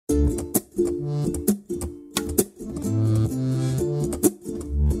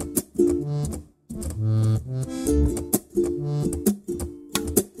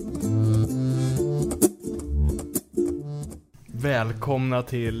välkomna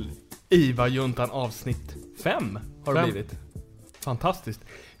till IVA-juntan avsnitt 5 har det blivit. Fantastiskt.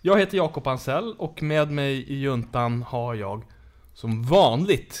 Jag heter Jakob Ansell och med mig i juntan har jag som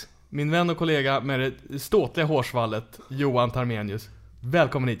vanligt min vän och kollega med det ståtliga hårsvallet Johan Tarmenius.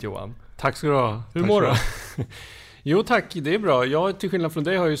 Välkommen hit Johan. Tack ska du ha. Hur mår du? Jo tack, det är bra. Jag till skillnad från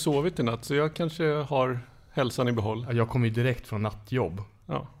dig har ju sovit i natt så jag kanske har hälsan i behåll. Jag kommer ju direkt från nattjobb.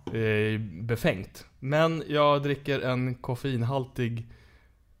 Ja. Befängt. Men jag dricker en koffeinhaltig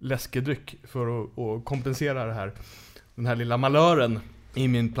läskedryck för att kompensera det här. Den här lilla malören i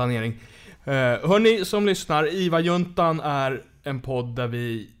min planering. Hörni som lyssnar, IVA-juntan är en podd där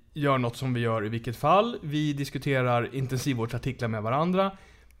vi gör något som vi gör i vilket fall. Vi diskuterar intensivvårdsartiklar med varandra.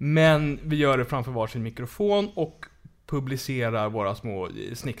 Men vi gör det framför varsin mikrofon och publicerar våra små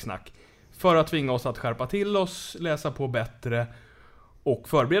snicksnack. För att tvinga oss att skärpa till oss, läsa på bättre och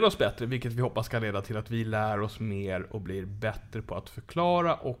förbereda oss bättre. Vilket vi hoppas ska leda till att vi lär oss mer och blir bättre på att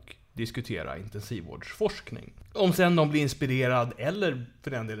förklara och diskutera intensivvårdsforskning. Om sen någon blir inspirerad eller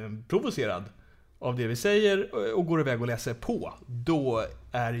för den delen provocerad av det vi säger och går iväg och läser på, då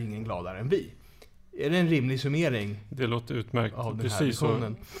är ingen gladare än vi. Är det en rimlig summering? Det låter utmärkt. Av den här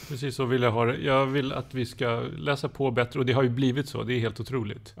visionen? Precis så vill jag ha det. Jag vill att vi ska läsa på bättre och det har ju blivit så. Det är helt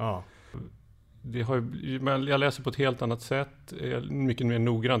otroligt. Ja. Jag läser på ett helt annat sätt. Mycket mer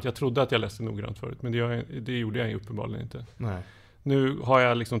noggrant. Jag trodde att jag läste noggrant förut. Men det gjorde jag uppenbarligen inte. Nej. Nu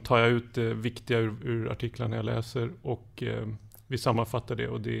tar jag ut det viktiga ur artiklarna jag läser. Och vi sammanfattar det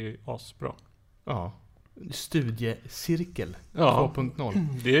och det är asbra. Ja. Studiecirkel 2.0.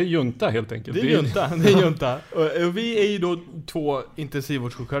 Det är junta helt enkelt. Det är junta. Och vi är ju då 2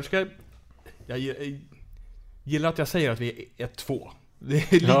 intensivvårdssjuksköterskor. Jag gillar att jag säger att vi är 2. Det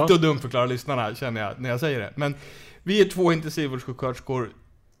är lite att dumförklara lyssnarna känner jag när jag säger det. Men vi är 2 intensivvårdssjuksköterskor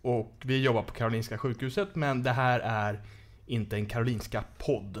och vi jobbar på Karolinska sjukhuset. Men det här är inte en Karolinska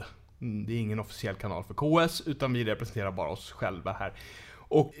podd. Det är ingen officiell kanal för KS utan vi representerar bara oss själva här.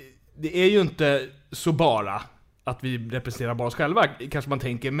 Och det är ju inte så bara att vi representerar bara oss själva, kanske man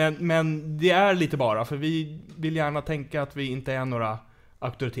tänker. Men det är lite bara, för vi vill gärna tänka att vi inte är några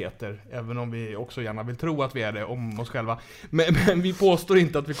auktoriteter. Även om vi också gärna vill tro att vi är det om oss själva. Men vi påstår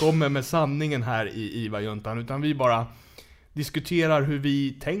inte att vi kommer med sanningen här i IVA-juntan. Utan vi bara diskuterar hur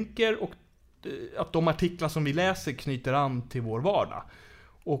vi tänker och att de artiklar som vi läser knyter an till vår vardag.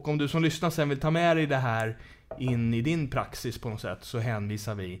 Och om du som lyssnar sen vill ta med dig det här in i din praxis på något sätt, så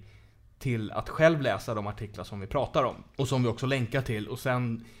hänvisar vi till att själv läsa de artiklar som vi pratar om och som vi också länkar till, och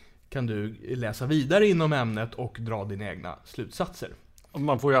sen kan du läsa vidare inom ämnet och dra dina egna slutsatser.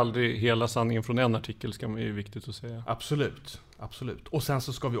 Man får ju aldrig hela sanningen från en artikel, ska man ju viktigt att säga. Absolut, absolut. Och sen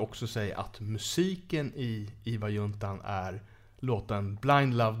så ska vi också säga att musiken i IVA-juntan är låten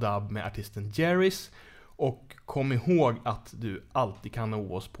Blind Love Dub med artisten Jerrys. Och kom ihåg att du alltid kan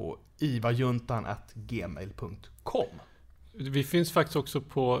nå oss på ivajuntan@gmail.com. Vi finns faktiskt också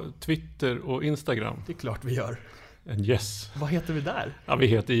på Twitter och Instagram. Det är klart vi gör. Yes. Vad heter vi där? Ja, vi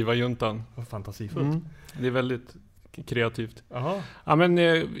heter IVA-juntan. Vad fantasifullt. Det är väldigt kreativt. Aha. Ja, men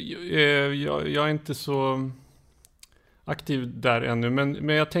jag är inte så aktiv där ännu. Men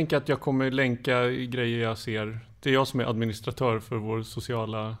jag tänker att jag kommer länka grejer jag ser. Det är jag som är administratör för vår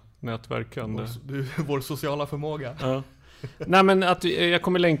sociala nätverkande. Vår sociala förmåga. Ja. Nej, men att jag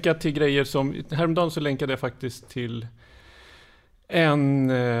kommer länka till grejer som... Häromdagen så länkade jag faktiskt till en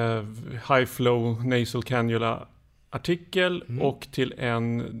high flow nasal cannula artikel och till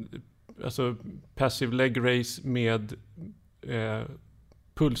en passive leg raise med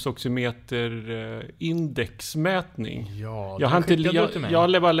pulsoximeter indexmätning. Ja, jag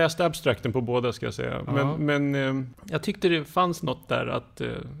har bara läst abstrakten på båda, ska jag säga. Men jag tyckte det fanns något där att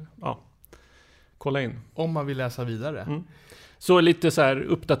kolla in. Om man vill läsa vidare. Så lite så här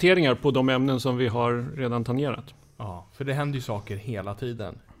uppdateringar på de ämnen som vi har redan tangerat. Ja, för det händer ju saker hela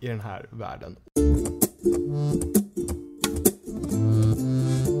tiden i den här världen.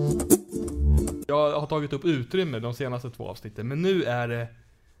 Jag har tagit upp utrymme de senaste 2 avsnitten, men nu är det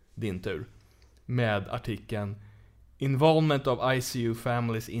din tur med artikeln Involvement of ICU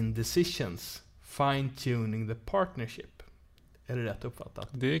Families in Decisions, Fine-tuning the Partnership. Är det rätt uppfattat?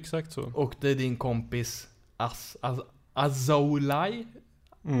 Det är exakt så. Och det är din kompis Azoulay.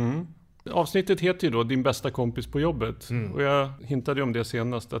 Avsnittet heter ju då Din bästa kompis på jobbet. Och jag hintade om det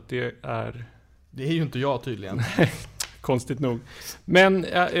senast att det är... Det är ju inte jag tydligen. Konstigt nog. Men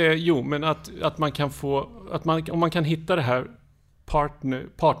men att man kan få... om man kan hitta det här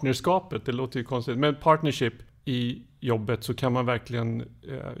partnerskapet, det låter ju konstigt, men partnership i jobbet, så kan man verkligen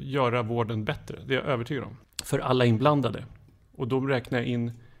göra vården bättre. Det är jag övertygad om. För alla inblandade. Och då räknar jag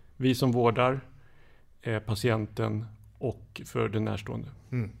in vi som vårdar, patienten och för den närstående.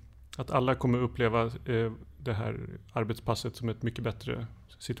 Att alla kommer uppleva det här arbetspasset som ett mycket bättre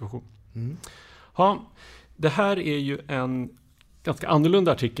situation. Ja, det här är ju en ganska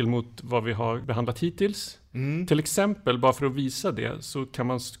annorlunda artikel mot vad vi har behandlat hittills. Till exempel, bara för att visa det, så kan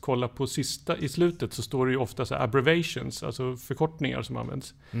man kolla på i slutet så står det ju ofta så här abbreviations, alltså förkortningar som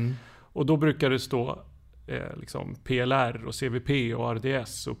används. Och då brukar det stå liksom PLR och CVP och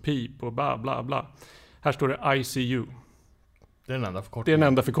RDS och PIP och bla bla bla. Här står det ICU. Det är den enda förkortningen. Det är den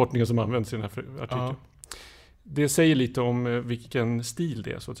enda förkortningen som används i den här artikeln. Ja. Det säger lite om vilken stil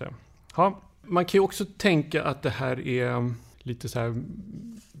det är, så att säga. Ja, man kan ju också tänka att det här är lite så här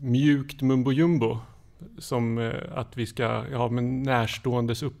mjukt mumbo jumbo. Som att vi ska med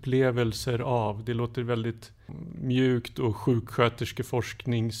närståendes upplevelser av. Det låter väldigt mjukt och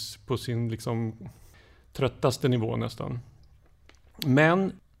sjuksköterskeforsknings på sin liksom tröttaste nivå nästan.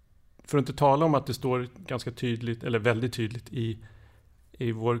 Men för att inte tala om att det står ganska tydligt, eller väldigt tydligt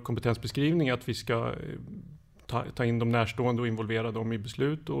i vår kompetensbeskrivning att vi ska ta in de närstående och involvera dem i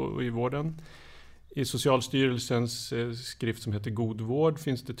beslut och i vården. I Socialstyrelsens skrift som heter God vård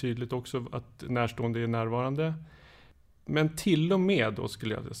finns det tydligt också att närstående är närvarande. Men till och med då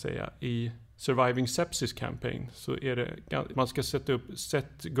skulle jag säga i Surviving Sepsis Campaign så är det, man ska sätta upp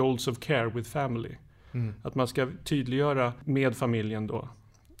set goals of care with family. Att man ska tydliggöra med familjen då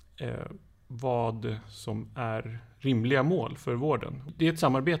vad som är rimliga mål för vården. Det är ett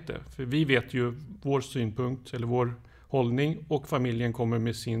samarbete, för vi vet ju vår synpunkt eller vår hållning och familjen kommer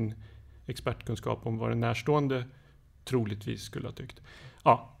med sin expertkunskap om vad den närstående troligtvis skulle ha tyckt.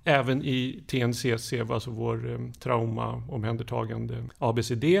 Ja, även i TNCC, alltså vår trauma, omhändertagande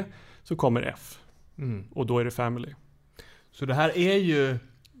ABCD, så kommer F. Och då är det family. Så det här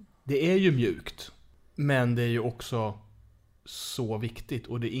är ju mjukt, men det är ju också så viktigt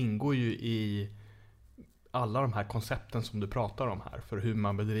och det ingår ju i alla de här koncepten som du pratar om här för hur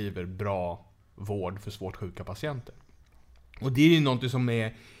man bedriver bra vård för svårt sjuka patienter. Och det är ju något som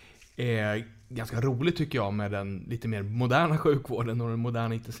är ganska roligt tycker jag med den lite mer moderna sjukvården och den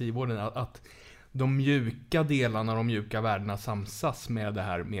moderna intensivvården, att de mjuka delarna, de mjuka värdena samsas med det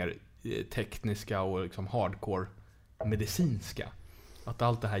här mer tekniska och liksom hardcore medicinska. Att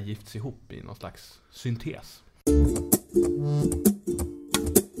allt det här gifts ihop i någon slags syntes.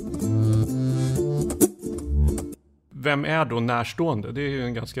 Vem är då närstående? Det är ju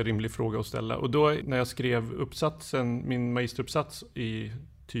en ganska rimlig fråga att ställa. Och då när jag skrev min magisteruppsats i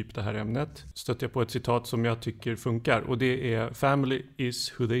typ det här ämnet stötte jag på ett citat som jag tycker funkar. Och det är family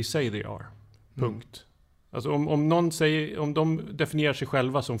is who they say they are. Punkt. Alltså om de definierar sig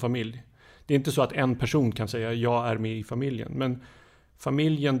själva som familj. Det är inte så att en person kan säga jag är med i familjen. Men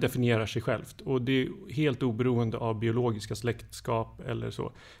familjen definierar sig självt. Och det är helt oberoende av biologiska släktskap eller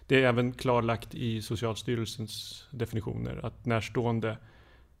så. Det är även klarlagt i Socialstyrelsens definitioner att närstående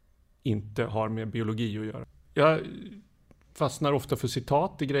inte har med biologi att göra. Jag fastnar ofta för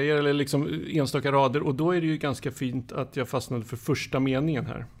citat i grejer eller liksom enstaka rader. Och då är det ju ganska fint att jag fastnade för första meningen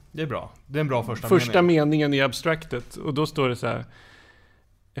här. Det är bra. Det är en bra första mening. Första meningen i abstractet. Och då står det så här.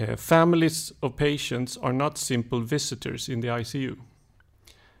 Families of patients are not simple visitors in the ICU.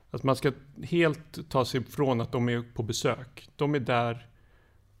 Att man ska helt ta sig ifrån att de är på besök. De är där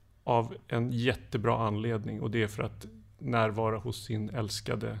av en jättebra anledning. Och det är för att närvara hos sin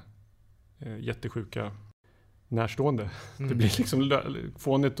älskade jättesjuka närstående. Det blir liksom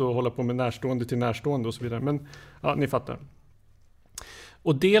fånigt att hålla på med närstående till närstående och så vidare. Men ja, ni fattar.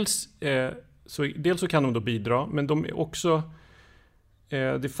 Och dels så kan de då bidra. Men de är också...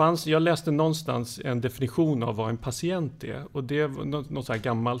 jag läste någonstans en definition av vad en patient är. Och det var något så här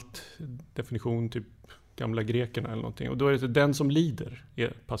gammalt definition, typ gamla grekerna eller någonting. Och då är det den som lider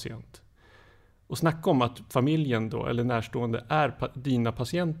är patient. Och snacka om att familjen då, eller närstående är dina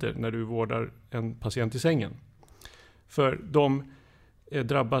patienter när du vårdar en patient i sängen. För de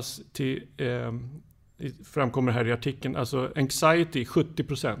drabbas till, framkommer här i artikeln, alltså anxiety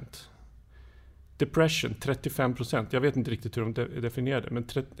 70%. Depression 35%. Jag vet inte riktigt hur de definierar det, men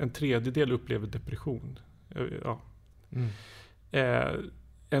en tredjedel upplever depression. Ja.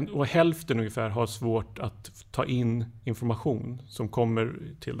 Och hälften ungefär har svårt att ta in information som kommer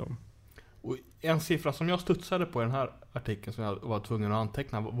till dem. Och en siffra som jag studsade på i den här artikeln som jag var tvungen att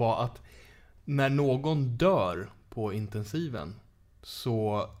anteckna var att när någon dör på intensiven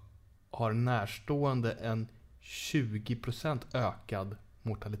så har närstående en 20% ökad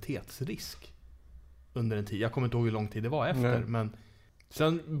mortalitetsrisk under en tid. Jag kommer inte ihåg hur lång tid det var efter. Nej. Men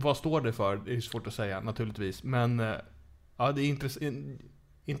sen, vad står det för? Det är svårt att säga naturligtvis. Men ja, det är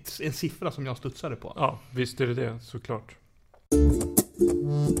en siffra som jag studsade på. Ja, visst är det såklart.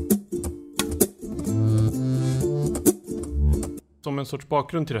 Som en sorts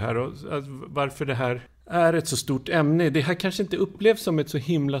bakgrund till det här och varför det här är ett så stort ämne. Det här kanske inte upplevs som ett så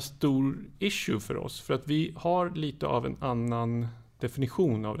himla stor issue för oss. För att vi har lite av en annan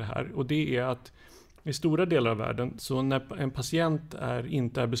definition av det här. Och det är att i stora delar av världen, så när en patient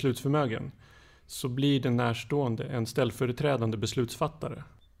inte är beslutsförmögen, så blir den närstående en ställföreträdande beslutsfattare.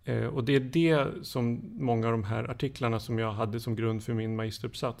 Och det är det som många av de här artiklarna som jag hade som grund för min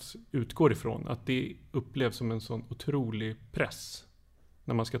magisteruppsats utgår ifrån. Att det upplevs som en sån otrolig press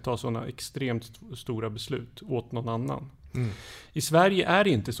när man ska ta sådana extremt stora beslut åt någon annan. I Sverige är det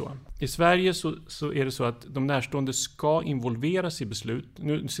inte så. I Sverige så är det så att de närstående ska involveras i beslut.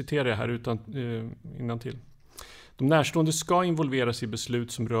 Nu citerar jag här innantill. De närstående ska involveras i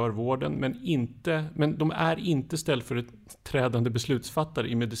beslut som rör vården, men de är inte ställföreträdande beslutsfattare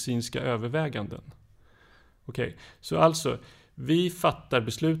i medicinska överväganden. Okej, så alltså, vi fattar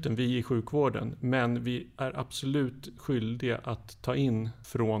besluten, vi i sjukvården, men vi är absolut skyldiga att ta in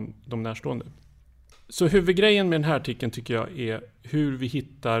från de närstående. Så huvudgrejen med den här artikeln tycker jag är hur vi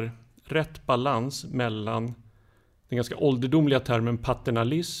hittar rätt balans mellan den ganska ålderdomliga termen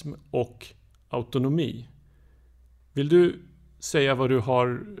paternalism och autonomi. Vill du säga vad du har,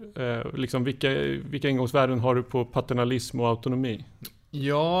 vilka ingångsvärden har du på paternalism och autonomi?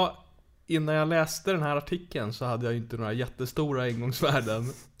 Ja, innan jag läste den här artikeln så hade jag inte några jättestora ingångsvärden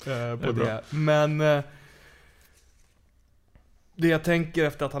på det. Men det jag tänker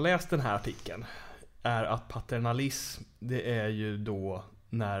efter att ha läst den här artikeln är att paternalism, det är ju då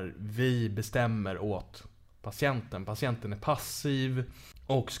när vi bestämmer åt patienten. Patienten är passiv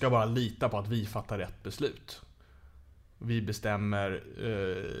och ska bara lita på att vi fattar rätt beslut. Vi bestämmer,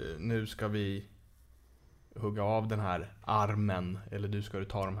 nu ska vi hugga av den här armen, eller du ska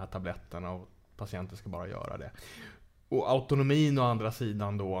ta de här tabletterna, och patienten ska bara göra det. Och autonomin å andra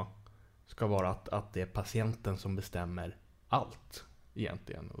sidan då ska vara att det är patienten som bestämmer allt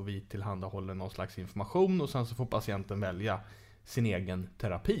egentligen. Och vi tillhandahåller någon slags information, och sen så får patienten välja sin egen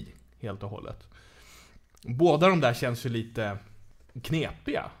terapi helt och hållet. Båda de där känns ju lite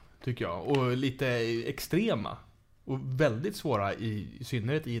knepiga, tycker jag, och lite extrema. Och väldigt svåra i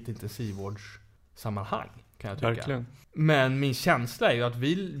synnerhet i ett intensivvårdssammanhang, kan jag tycka. Verkligen. Men min känsla är ju att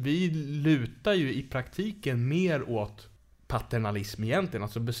vi lutar ju i praktiken mer åt paternalism egentligen.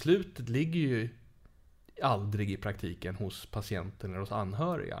 Alltså beslutet ligger ju aldrig i praktiken hos patienten eller hos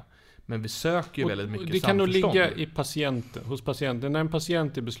anhöriga. Men vi söker ju väldigt mycket samförstånd. Det kan nog ligga hos patienten. När en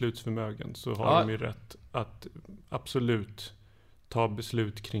patient är beslutsförmögen så har de ju rätt att absolut ta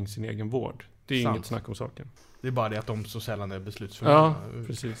beslut kring sin egen vård. Det är inget snack om saken. Det är bara det att de så sällan är beslutsförmögna. Ja,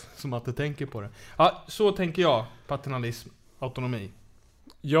 precis. Som att de tänker på det. Ja, så tänker jag. Paternalism, autonomi.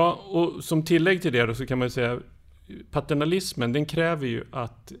 Ja, och som tillägg till det då så kan man ju säga paternalismen, den kräver ju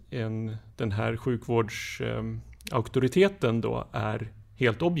att den här sjukvårdsauktoriteten då är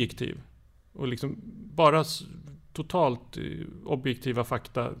helt objektiv. Och liksom bara totalt objektiva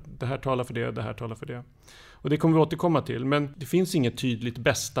fakta. Det här talar för det, det här talar för det. Och det kommer vi återkomma till. Men det finns inget tydligt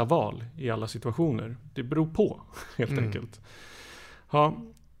bästa val i alla situationer. Det beror på, helt enkelt. Ja,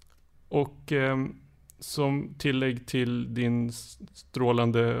 och som tillägg till din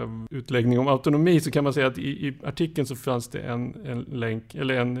strålande utläggning om autonomi så kan man säga att i artikeln så fanns det en länk,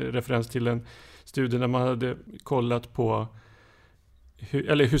 eller en referens till en studie där man hade kollat på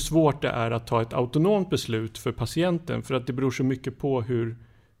hur svårt det är att ta ett autonomt beslut för patienten, för att det beror så mycket på hur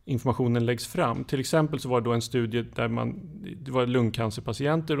informationen läggs fram. Till exempel så var det då en studie där det var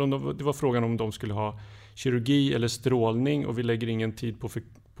lungcancerpatienter och det var frågan om de skulle ha kirurgi eller strålning, och vi lägger ingen tid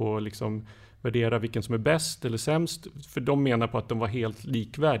på liksom värdera vilken som är bäst eller sämst, för de menar på att de var helt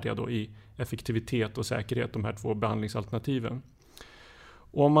likvärdiga då i effektivitet och säkerhet, de här två behandlingsalternativen.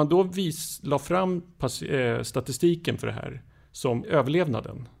 Och om man då la fram statistiken för det här som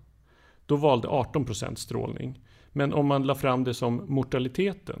överlevnaden, då valde 18% strålning. Men om man la fram det som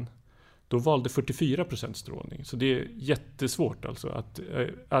mortaliteten, då valde 44% strålning. Så det är jättesvårt alltså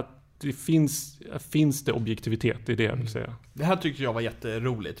att det finns det objektivitet, det är det jag vill säga. Det här tyckte jag var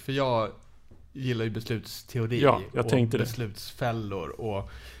jätteroligt, för jag gillar ju beslutsteori och beslutsfällor. Och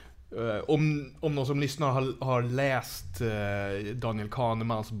om någon som lyssnar har läst Daniel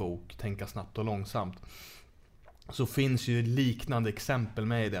Kahnemans bok Tänka snabbt och långsamt, så finns ju liknande exempel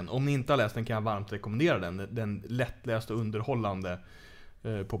med i den. Om ni inte har läst den kan jag varmt rekommendera den. Den lättläst och underhållande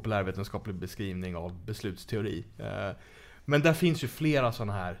populärvetenskaplig beskrivning av beslutsteori. Men där finns ju flera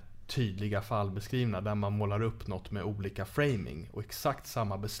sådana här tydliga fall beskrivna där man målar upp något med olika framing och exakt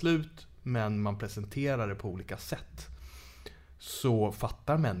samma beslut, men man presenterar det på olika sätt. Så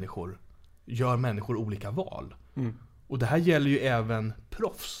gör människor olika val. Och det här gäller ju även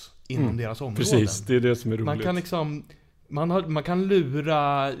proffs inom deras områden. Precis, det är det som är roligt. Man kan liksom man kan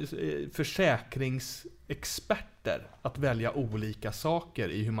lura försäkringsexperter att välja olika saker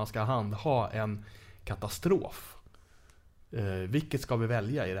i hur man ska handha en katastrof. Vilket ska vi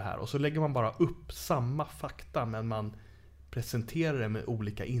välja i det här? Och så lägger man bara upp samma fakta, men man presenterar det med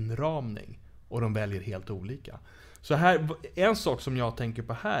olika inramning. Och de väljer helt olika. Så här, en sak som jag tänker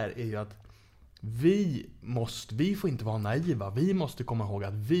på här är ju att vi får inte vara naiva. Vi måste komma ihåg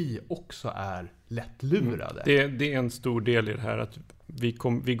att vi också är lättlurade. Det är en stor del i det här, att vi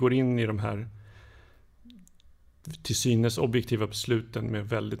går in i de här till synes objektiva besluten med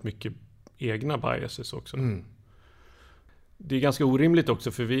väldigt mycket egna biases också. Det är ganska orimligt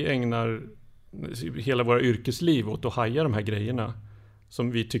också, för vi ägnar hela våra yrkesliv åt att haja de här grejerna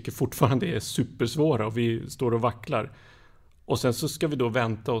som vi tycker fortfarande är supersvåra, och vi står och vacklar. Och sen så ska vi då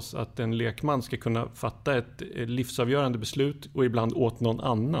vänta oss att en lekman ska kunna fatta ett livsavgörande beslut, och ibland åt någon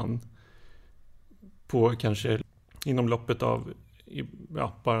annan, på kanske inom loppet av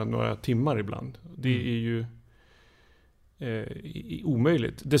bara några timmar ibland. Det är ju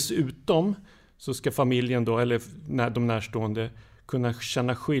omöjligt. Dessutom så ska familjen då, eller de närstående, kunna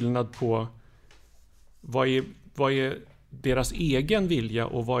känna skillnad på vad är deras egen vilja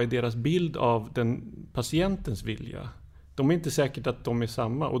och vad är deras bild av den patientens vilja. De är inte säkert att de är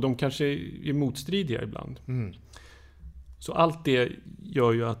samma, och de kanske är motstridiga ibland. Så allt det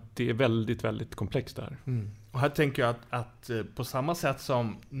gör ju att det är väldigt, väldigt komplext där. Och här tänker jag att på samma sätt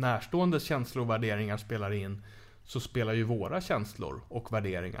som närståendes känslor och värderingar spelar in, så spelar ju våra känslor och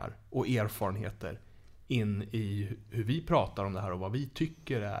värderingar och erfarenheter in i hur vi pratar om det här och vad vi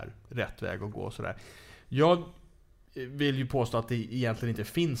tycker är rätt väg att gå och sådär. Jag vill ju påstå att det egentligen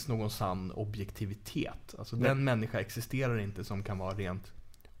inte finns någon sann objektivitet. Alltså den människa existerar inte som kan vara rent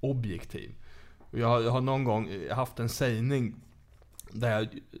objektiv. Och jag har någon gång haft en sägning där jag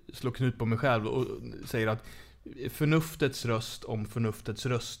slår knut på mig själv och säger att förnuftets röst om förnuftets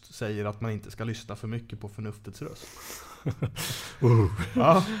röst säger att man inte ska lyssna för mycket på förnuftets röst.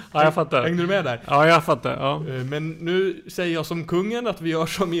 Ja, jag fattar. Hängde du med där? Ja, jag fattar. Ja. Men nu säger jag som kungen att vi gör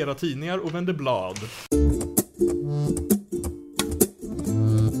som era tidningar och vänder blad.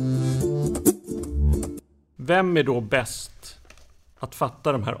 Vem är då bäst att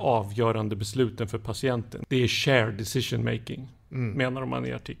fatta de här avgörande besluten för patienten? Det är shared decision making, menar man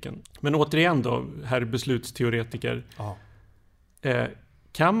i artikeln. Men återigen då, herr beslutsteoretiker.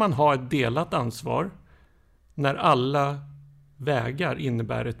 Kan man ha ett delat ansvar när alla vägar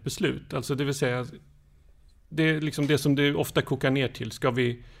innebär ett beslut? Alltså det vill säga, det är liksom det som det ofta kokar ner till. Ska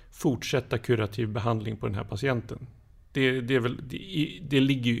vi fortsätta kurativ behandling på den här patienten? Det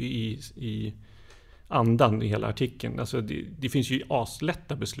ligger ju i andan i hela artikeln. Alltså det finns ju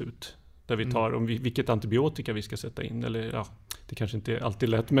aslätta beslut där vi tar om vilket antibiotika vi ska sätta in. Eller det kanske inte är alltid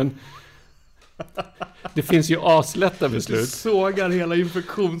lätt, men det finns ju aslätta beslut. Du sågar hela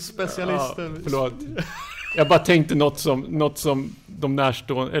infektionsspecialisten. Ja, förlåt. Jag bara tänkte något som de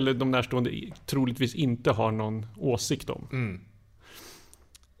närstående troligtvis inte har någon åsikt om.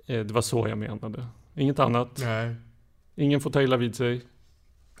 Det var så jag menade. Inget annat. Nej. Ingen får ta illa vid sig.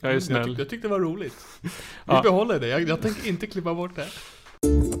 Jag är snäll. Jag tyckte det var roligt. Vi behåller det. Jag tänker inte klippa bort det.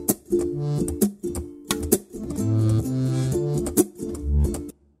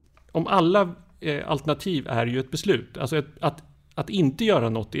 Om alla alternativ är ju ett beslut. Alltså att inte göra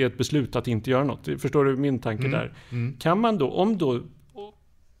något är ett beslut att inte göra något. Förstår du min tanke där? Kan man då, om då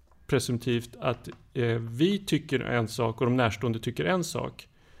presumtivt att vi tycker en sak och de närstående tycker en sak.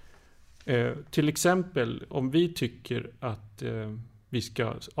 Till exempel om vi tycker att vi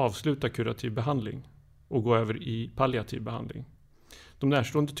ska avsluta kurativ behandling och gå över i palliativ behandling. De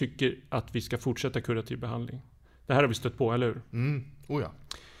närstående tycker att vi ska fortsätta kurativ behandling. Det här har vi stött på, eller hur? Ja.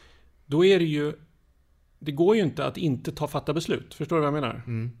 Då är det ju, det går ju inte att inte fatta beslut. Förstår du vad jag menar?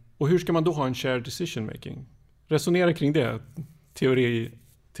 Och hur ska man då ha en shared decision making? Resonera kring det,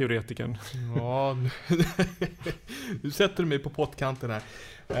 teoretikern. Ja, nu sätter du mig på pottkanten här.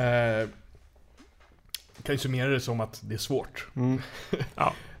 Kan ju summera det som att det är svårt.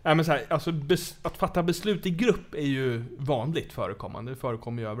 Ja. Men så här, alltså att fatta beslut i grupp är ju vanligt förekommande. Det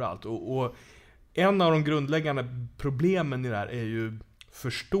förekommer ju överallt. Och en av de grundläggande problemen i det här är ju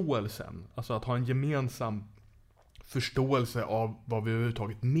förståelsen. Alltså att ha en gemensam förståelse av vad vi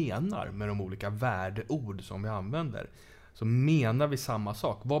överhuvudtaget menar med de olika värdeord som vi använder. Så menar vi samma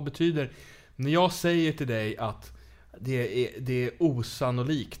sak. Vad betyder, när jag säger till dig att det är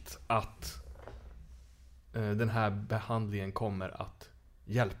osannolikt att den här behandlingen kommer att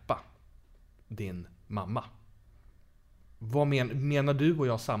hjälpa din mamma. Vad menar du och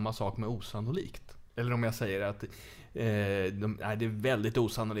jag samma sak med osannolikt? Eller om jag säger att det är väldigt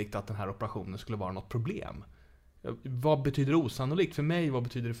osannolikt att den här operationen skulle vara något problem. Vad betyder osannolikt för mig? Vad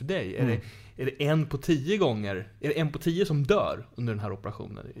betyder det för dig? Är det 1 på 10 gånger? Är det 1 på 10 som dör under den här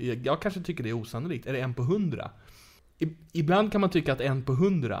operationen? Jag kanske tycker det är osannolikt. Är det 1 på 100? Ibland kan man tycka att 1 på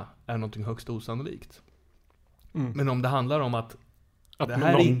 100 är någonting högst osannolikt. Men om det handlar om att det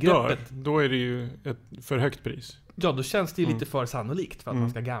här ingreppet dör, då är det ju ett för högt pris. Ja, då känns det ju lite för sannolikt för att man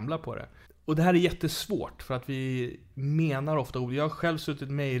ska gambla på det. Och det här är jättesvårt för att vi menar ofta, jag har själv suttit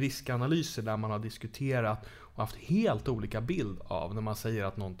med i riskanalyser där man har diskuterat och haft helt olika bild av när man säger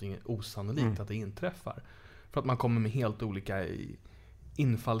att någonting är osannolikt att det inträffar. För att man kommer med helt olika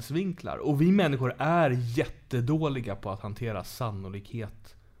infallsvinklar. Och vi människor är jättedåliga på att hantera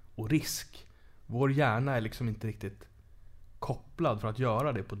sannolikhet och risk. Vår hjärna är liksom inte riktigt kopplad för att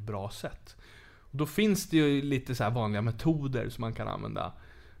göra det på ett bra sätt. Och då finns det ju lite så här vanliga metoder som man kan använda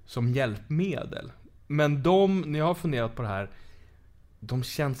som hjälpmedel. Men när jag har funderat på det här, de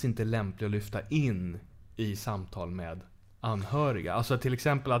känns inte lämpliga att lyfta in i samtal med anhöriga. Alltså till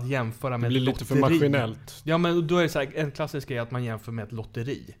exempel att jämföra med ett lotteri. Det blir lite för maskinellt. Ja, men då är det så här, en klassisk grej att man jämför med ett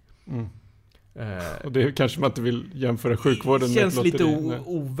lotteri. Och det kanske man inte vill jämföra sjukvården med ett lotteri. Det känns lite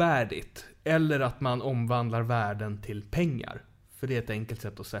ovärdigt. Eller att man omvandlar värden till pengar. För det är ett enkelt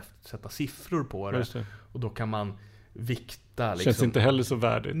sätt att sätta siffror på det. Och då kan man vikta. Liksom. Känns inte heller så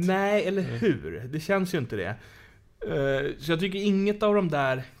värdigt. Nej, eller hur? Det känns ju inte det. Så jag tycker inget av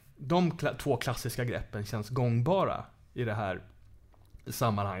de 2 klassiska greppen känns gångbara i det här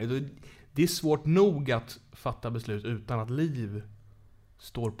sammanhanget. Det är svårt nog att fatta beslut utan att liv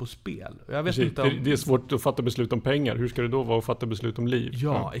står på spel. Jag vet inte om... Det är svårt att fatta beslut om pengar. Hur ska det då vara att fatta beslut om liv?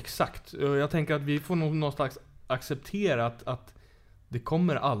 Ja, exakt. Jag tänker att vi får nog någonstans acceptera att det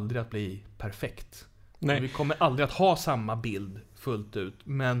kommer aldrig att bli perfekt. Nej. Vi kommer aldrig att ha samma bild fullt ut.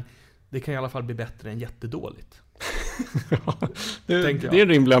 Men det kan i alla fall bli bättre än jättedåligt. Ja, det är en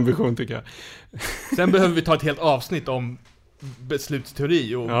rimlig ambition tycker jag. Sen behöver vi ta ett helt avsnitt om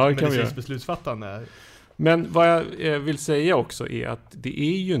beslutsteori och medicinskt beslutsfattande. Men vad jag vill säga också är att det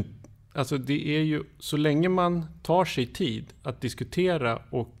är ju så länge man tar sig tid att diskutera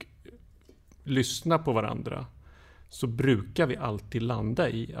och lyssna på varandra, så brukar vi alltid landa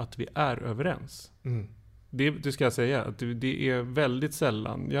i att vi är överens. Det ska jag säga. Att det är väldigt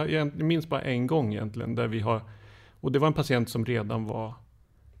sällan. Jag minns bara en gång egentligen där vi har... Och det var en patient som redan var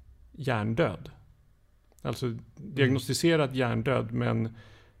hjärndöd. Alltså diagnostiserad hjärndöd, men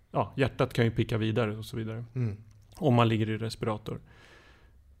hjärtat kan ju picka vidare och så vidare. Om man ligger i respirator.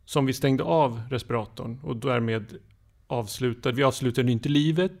 Som vi stängde av respiratorn och därmed avslutade. Vi avslutade inte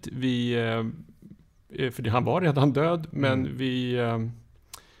livet. För han var redan död, men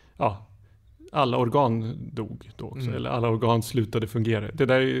alla organ dog då också. Eller alla organ slutade fungera. Det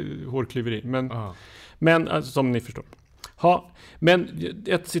där är hårklyveri. Men alltså, som ni förstår. Men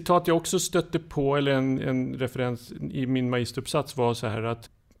ett citat jag också stötte på, eller en referens i min magisteruppsats var så här att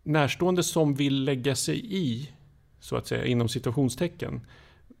närstående som vill lägga sig i, så att säga, inom situationstecken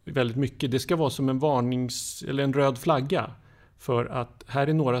väldigt mycket, det ska vara som en eller en röd flagga för att här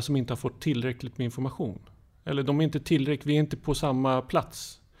är några som inte har fått tillräckligt med information. Eller de är inte tillräckligt, vi är inte på samma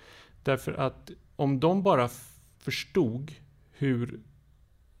plats. Därför att om de bara förstod hur,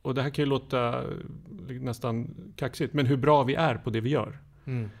 och det här kan ju låta nästan kaxigt, men hur bra vi är på det vi gör.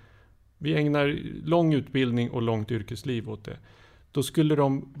 Vi ägnar lång utbildning och långt yrkesliv åt det. Då skulle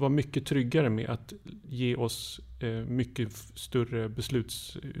de vara mycket tryggare med att ge oss mycket större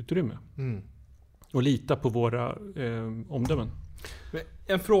beslutsutrymme. Och lita på våra omdömen.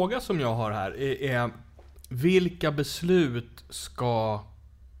 En fråga som jag har här är vilka beslut ska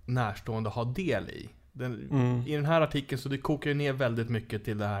närstående ha del i? I den här artikeln så det kokar ner väldigt mycket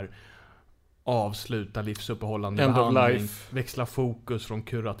till det här avsluta livsuppehållande behandling, växla fokus från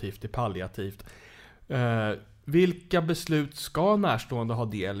kurativt till palliativt. Vilka beslut ska närstående ha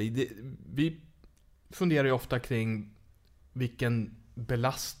del i? Vi funderar ju ofta kring vilken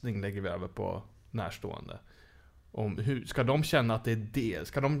belastning lägger vi över på närstående. Hur ska de känna att det är det?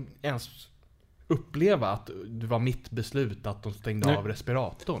 Ska de ens uppleva att det var mitt beslut att de stängde av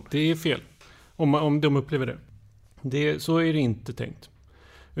respiratorn? Det är fel. Om de upplever det. Så är det inte tänkt.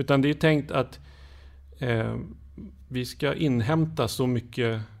 Utan det är tänkt att vi ska inhämta så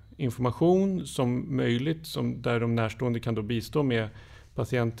mycket information som möjligt, där de närstående kan då bistå med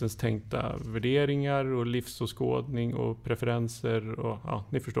patientens tänkta värderingar och livsåskådning och preferenser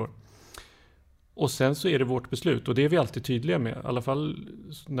och ni förstår. Och sen så är det vårt beslut, och det är vi alltid tydliga med, i alla fall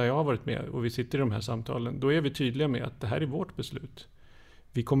när jag har varit med och vi sitter i de här samtalen, då är vi tydliga med att det här är vårt beslut.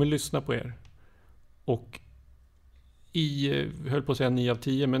 Vi kommer lyssna på er. Och höll på att säga 9 av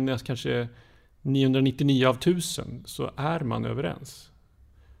 10, men kanske 999 av 1000 så är man överens.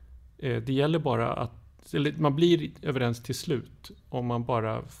 Det gäller bara att man blir överens till slut om man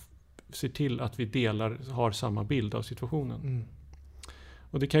bara ser till att vi har samma bild av situationen.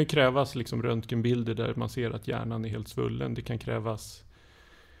 Och det kan ju krävas liksom röntgenbilder där man ser att hjärnan är helt svullen. Det kan krävas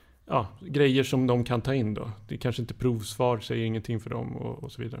grejer som de kan ta in då. Det kanske inte provsvar, säger ingenting för dem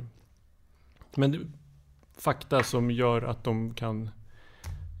och så vidare. Men fakta som gör att de kan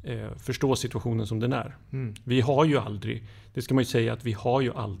förstå situationen som den är. Vi har ju aldrig, det ska man ju säga, att vi har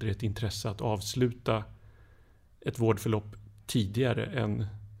ju aldrig ett intresse att avsluta ett vårdförlopp tidigare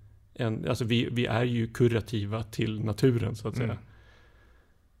än alltså vi är ju kurativa till naturen så att säga.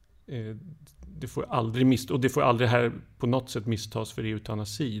 Det får aldrig här på något sätt misstas för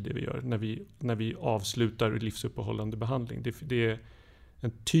eutanasi, det vi gör när vi avslutar livsuppehållande behandling. Det är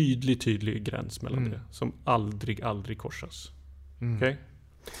en tydlig gräns mellan det som aldrig korsas. Okay?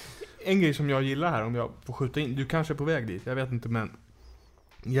 En grej som jag gillar här, om jag får skjuta in, du kanske är på väg dit, jag vet inte, men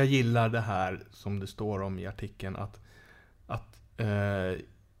jag gillar det här som det står om i artikeln, att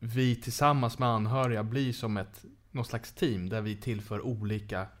vi tillsammans med anhöriga blir som någon slags team där vi tillför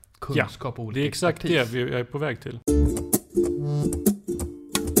olika kunskap och olika det är exakt expertis. det vi är på väg till.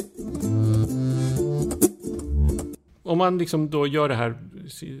 Om man liksom då gör det här,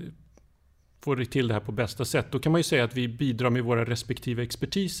 får det till det här på bästa sätt, då kan man ju säga att vi bidrar med våra respektive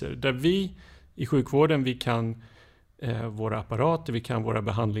expertiser. Där vi i sjukvården, vi kan våra apparater, vi kan våra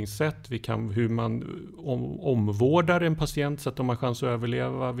behandlingssätt, vi kan hur man omvårdar en patient så att de har chans att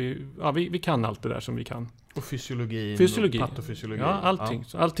överleva. Vi kan allt det där som vi kan. Och fysiologi. Och patofysiologi. Ja,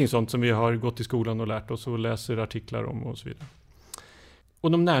 allting sånt som vi har gått i skolan och lärt oss och läser artiklar om och så vidare.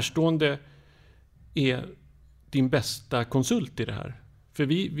 Och de närstående är din bästa konsult i det här. För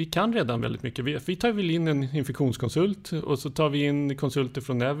vi kan redan väldigt mycket. Vi tar väl in en infektionskonsult och så tar vi in konsulter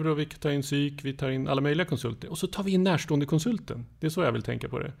från neuro, vi tar in psyk, vi tar in alla möjliga konsulter. Och så tar vi in närstående konsulten. Det är så jag vill tänka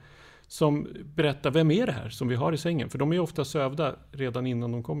på det. Som berättar, vem är det här som vi har i sängen? För de är ofta sövda redan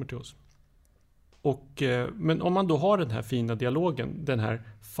innan de kommer till oss. Men om man då har den här fina dialogen, den här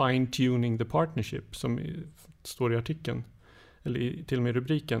fine-tuning the partnership som står i artikeln, eller till och med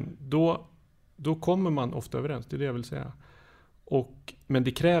rubriken, då kommer man ofta överens, det är det jag vill säga. Men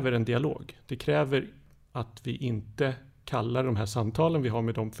det kräver en dialog. Det kräver att vi inte kallar de här samtalen vi har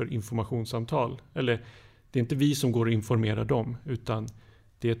med dem för informationssamtal. Eller det är inte vi som går och informerar dem, utan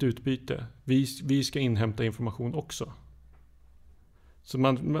det är ett utbyte. Vi ska inhämta information också. Så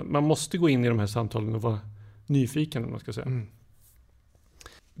man måste gå in i de här samtalen och vara nyfiken, om man ska säga.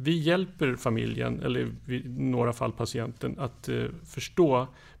 Vi hjälper familjen, eller i några fall patienten, att förstå.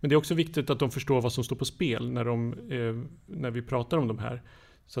 Men det är också viktigt att de förstår vad som står på spel när vi pratar om de här.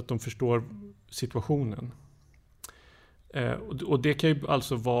 Så att de förstår situationen. Och det kan ju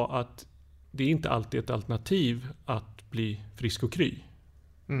alltså vara att det är inte alltid ett alternativ att bli frisk och kry.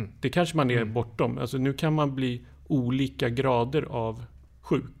 Det kanske man är bortom. Alltså nu kan man bli olika grader av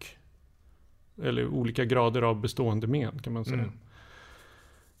sjuk. Eller olika grader av bestående men, kan man säga.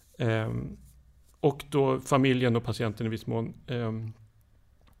 Och då familjen och patienten i viss mån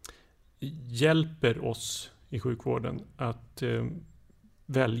hjälper oss i sjukvården att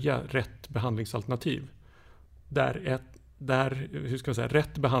välja rätt behandlingsalternativ.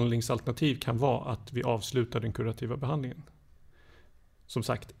 Rätt behandlingsalternativ kan vara att vi avslutar den kurativa behandlingen. Som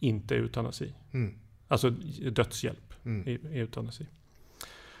sagt, inte eutanasi. Alltså dödshjälp i eutanasi.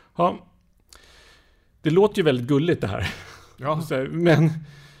 Ja, det låter ju väldigt gulligt det här. Ja. Men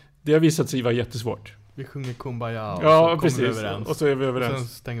det har visat sig vara jättesvårt. Vi sjunger Kumbaya och så kommer vi överens. Och så är vi överens. Och sen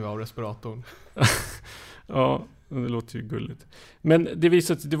stänger vi av respiratorn. Ja, det låter ju gulligt. Men det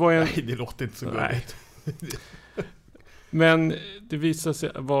visade sig, det var Nej, det låter inte så gulligt. Men det visade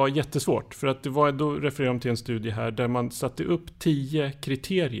sig vara jättesvårt. För att då refererar de till en studie här där man satte upp 10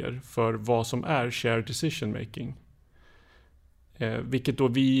 kriterier för vad som är shared decision making. Vilket då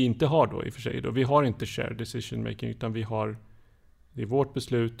vi inte har då i och för sig. Vi har inte shared decision making, utan det är vårt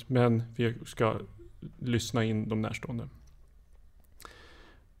beslut, men vi ska lyssna in de närstående.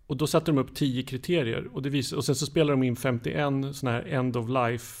 Och då satte de upp 10 kriterier och sen så spelar de in 51 såna här end of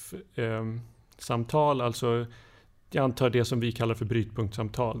life samtal, alltså jag antar det som vi kallar för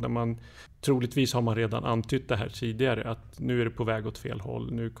brytpunktsamtal, där man troligtvis har man redan antytt det här tidigare, att nu är det på väg åt fel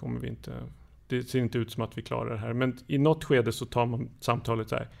håll, nu kommer vi inte, det ser inte ut som att vi klarar det här, men i något skede så tar man samtalet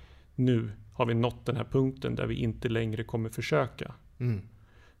så här, nu har vi nått den här punkten där vi inte längre kommer försöka.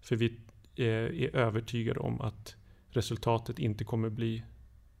 För vi är övertygade om att resultatet inte kommer bli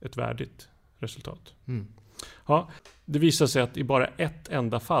ett värdigt resultat. Ja, det visar sig att i bara ett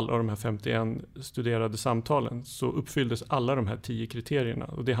enda fall av de här 51 studerade samtalen så uppfylldes alla de här 10 kriterierna.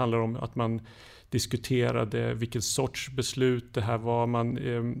 Och det handlar om att man diskuterade vilken sorts beslut det här var. Man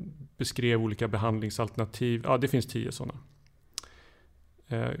beskrev olika behandlingsalternativ. Ja, det finns 10 sådana.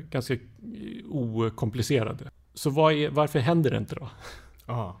 Ganska okomplicerade. Så varför händer det inte då?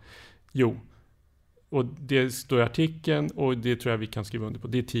 Aha. Jo, och det står i artikeln och det tror jag vi kan skriva under på.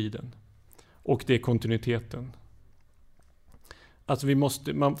 Det är tiden. Och det är kontinuiteten. Alltså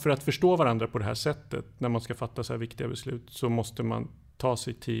för att förstå varandra på det här sättet när man ska fatta så här viktiga beslut så måste man ta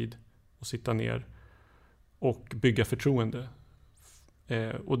sig tid och sitta ner och bygga förtroende.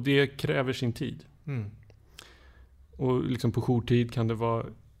 Och det kräver sin tid. Mm. Och liksom på jourtid kan det vara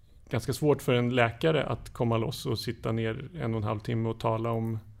ganska svårt för en läkare att komma loss och sitta ner 1,5 timme och tala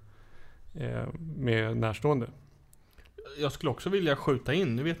om med närstående. Jag skulle också vilja skjuta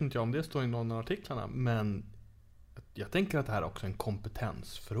in, nu vet inte jag om det står i någon av artiklarna, men jag tänker att det här är också en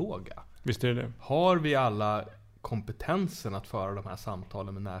kompetensfråga. Visst är det? Har vi alla kompetensen att föra de här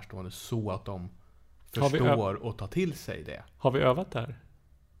samtalen med närstående så att de förstår och tar till sig det? Har vi övat där?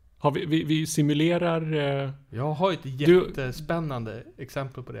 Har vi simulerar... Jag har ett jättespännande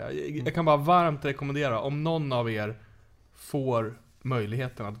exempel på det. Jag kan bara varmt rekommendera, om någon av er får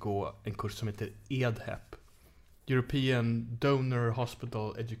möjligheten att gå en kurs som heter EDHEP, European Donor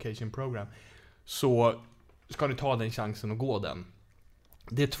Hospital Education Program, så ska ni ta den chansen att gå den.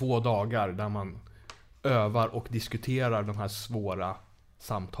 Det är 2 dagar där man övar och diskuterar de här svåra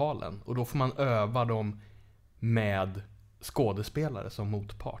samtalen. Och då får man öva dem med skådespelare som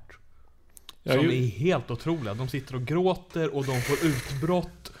motpart. Som är helt otroliga. De sitter och gråter och de får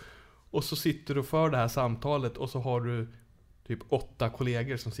utbrott. Och så sitter du för det här samtalet och så har du typ 8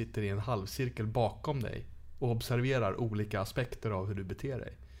 kollegor som sitter i en halvcirkel bakom dig och observerar olika aspekter av hur du beter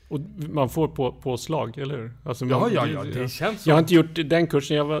dig. Och man får påslag, eller hur? Alltså ja, det känns så. Jag har inte gjort den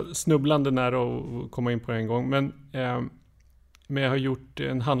kursen, jag var snubblande nära att komma in på en gång. Men jag har gjort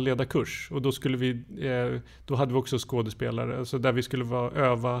en handledarkurs och då då hade vi också skådespelare. Alltså där vi skulle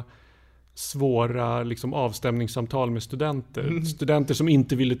öva svåra liksom, avstämningssamtal med studenter. Studenter som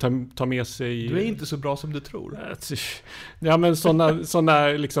inte ville ta med sig... Du är inte så bra som du tror. Ja, men sådana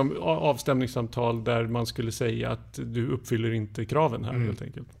liksom, avstämningssamtal där man skulle säga att du uppfyller inte kraven här helt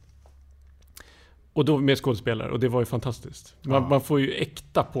enkelt. Och då med skådespelare, och det var ju fantastiskt. Man får ju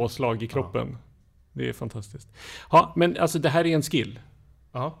äkta påslag i kroppen. Ja. Det är fantastiskt. Ja, men alltså det här är en skill.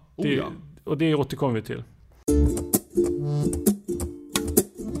 Ja. Och det återkommer vi till.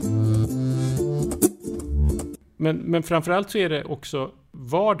 Men framförallt så är det också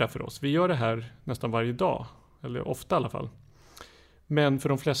vardag för oss. Vi gör det här nästan varje dag. Eller ofta i alla fall. Men för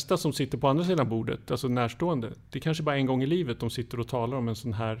de flesta som sitter på andra sidan bordet, alltså närstående, det är kanske bara en gång i livet de sitter och talar om en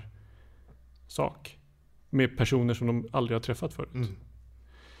sån här sak. Med personer som de aldrig har träffat förut. Mm.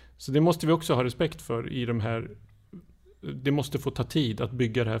 Så det måste vi också ha respekt för i de här... Det måste få ta tid att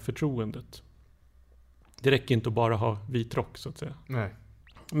bygga det här förtroendet. Det räcker inte att bara ha vit rock, så att säga. Nej.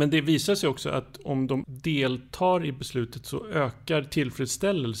 Men det visar sig också att om de deltar i beslutet så ökar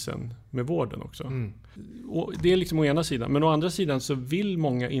tillfredsställelsen med vården också. Mm. Och det är liksom å ena sidan. Men å andra sidan så vill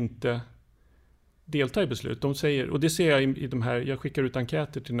många inte delta i beslut. De säger, och det ser jag i de här... Jag skickar ut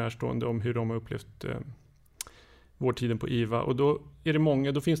enkäter till närstående om hur de har upplevt... vårdtiden på IVA, och då är det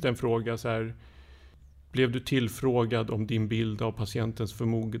många, då finns det en fråga så här: blev du tillfrågad om din bild av patientens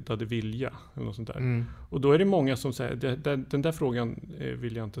förmodade vilja eller något sånt där. Mm. Och då är det många som säger den där frågan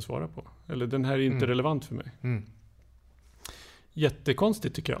vill jag inte svara på, eller den här är inte relevant för mig. Mm.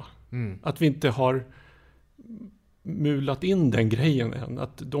 Jättekonstigt tycker jag. Att vi inte har mulat in den grejen än,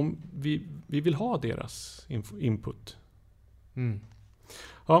 att vi vill ha deras input.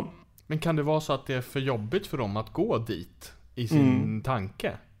 Ja. Men kan det vara så att det är för jobbigt för dem att gå dit i sin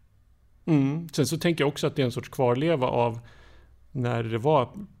tanke? Sen så tänker jag också att det är en sorts kvarleva av när det var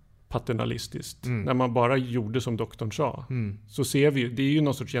paternalistiskt. När man bara gjorde som doktorn sa. Så ser vi, det är ju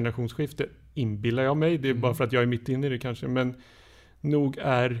någon sorts generationsskifte, inbillar jag mig. Det är bara för att jag är mitt inne i det kanske. Men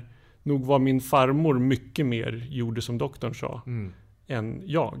nog var min farmor mycket mer gjorde som doktorn sa än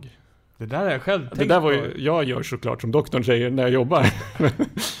jag. Det där är jag själv tänkt det där var ju, jag gör såklart som doktorn säger när jag jobbar.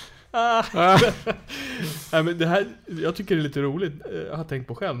 Nej, men det här, jag tycker det är lite roligt. Jag har tänkt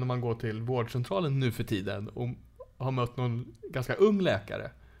på själv när man går till vårdcentralen nu för tiden och har mött någon ganska ung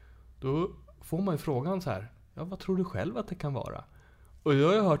läkare. Då får man ju frågan så här: ja, vad tror du själv att det kan vara? Och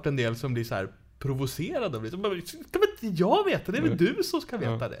jag har hört en del som blir så här provocerade och blir så, jag vet det är väl du som ska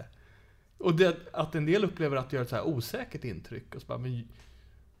veta det. Och att en del upplever att det gör ett så här osäkert intryck och så bara, men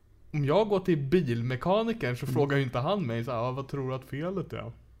om jag går till bilmekanikern så frågar ju inte han mig så här, vad tror du att felet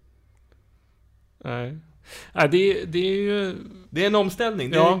är? Nej. Det är ju... Det är en omställning,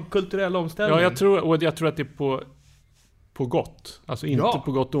 det är en kulturell omställning. Ja, jag tror att det är på gott. Alltså inte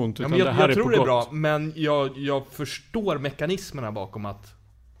på gott och ont, utan det här är på gott. Jag tror det är bra, men jag förstår mekanismerna bakom att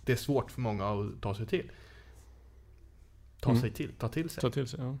det är svårt för många att ta till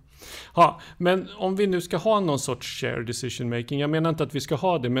sig. Ja, men om vi nu ska ha någon sorts share decision making, jag menar inte att vi ska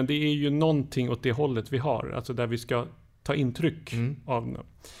ha det, men det är ju någonting åt det hållet vi har, alltså där vi ska ta intryck av det.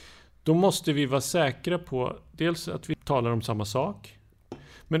 Då måste vi vara säkra på dels att vi talar om samma sak,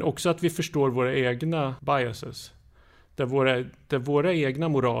 men också att vi förstår våra egna biases. Där våra egna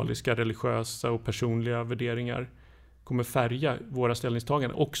moraliska, religiösa och personliga värderingar kommer färga våra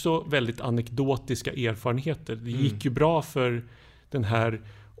ställningstaganden. Också väldigt anekdotiska erfarenheter. Det gick ju bra för den här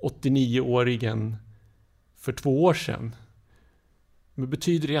 89-åringen för 2 år sedan. Men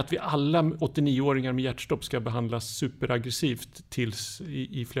betyder det att vi alla 89-åringar med hjärtstopp ska behandlas superaggressivt tills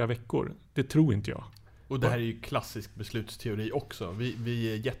i flera veckor? Det tror inte jag. Och det här är ju klassisk beslutsteori också.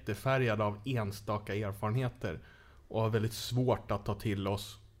 Vi är jättefärgade av enstaka erfarenheter och har väldigt svårt att ta till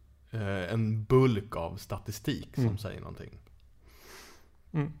oss en bulk av statistik som säger någonting.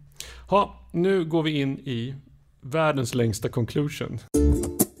 Nu går vi in i världens längsta conclusion.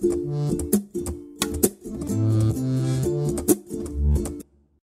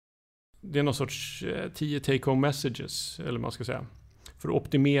 Det är någon sorts 10 take-home messages, eller man ska säga, för att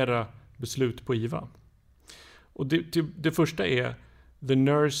optimera beslut på IVA. Och det första är the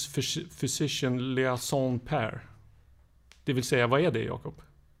nurse-physician liaison pair. Det vill säga, vad är det, Jakob?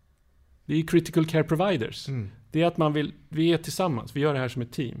 Det är critical care providers. Det är att vi är tillsammans, vi gör det här som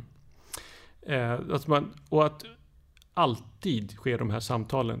ett team. Och att alltid sker de här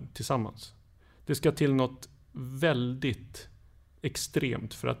samtalen tillsammans. Det ska till något väldigt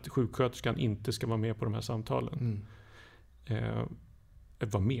extremt för att sjuksköterskan inte ska vara med på de här samtalen.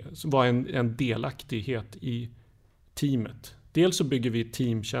 Vara en delaktighet i teamet. Dels så bygger vi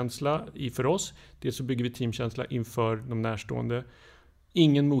teamkänsla för oss. Dels så bygger vi teamkänsla inför de närstående.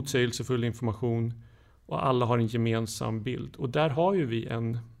 Ingen motsägelsefull information. Och alla har en gemensam bild. Och där har ju vi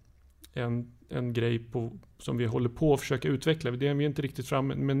en grej som vi håller på att försöka utveckla. Det är vi inte riktigt fram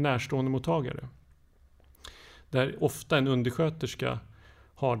med närstående mottagare. Där ofta en undersköterska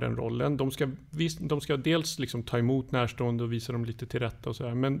har den rollen. De ska dels liksom ta emot närstående och visa dem lite till rätta och så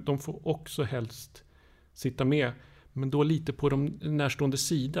här. Men de får också helst sitta med, men då lite på de närstående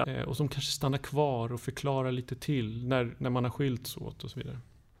sida. Och som kanske stannar kvar och förklarar lite till när man har skilts åt och så vidare.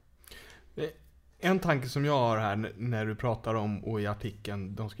 En tanke som jag har här när du pratar om, och i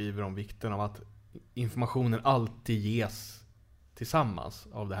artikeln de skriver om vikten av att informationen alltid ges tillsammans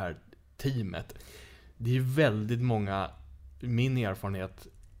av det här teamet. Det är väldigt många, min erfarenhet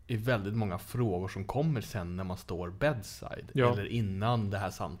är väldigt många frågor som kommer sen när man står bedside. Ja. Eller innan det här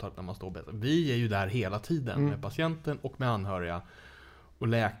samtalet när man står bedside. Vi är ju där hela tiden med patienten och med anhöriga. Och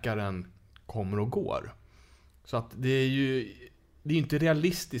läkaren kommer och går. Så att det är ju inte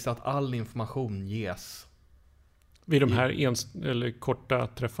realistiskt att all information ges vid de här eller korta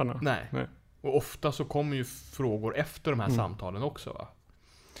träffarna. Nej. Och ofta så kommer ju frågor efter de här samtalen också, va?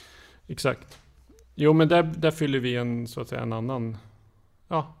 Exakt. Jo, men där fyller vi en annan...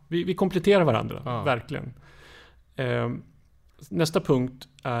 Ja, vi kompletterar varandra, verkligen. Nästa punkt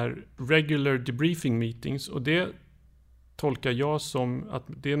är regular debriefing meetings. Och det tolkar jag som att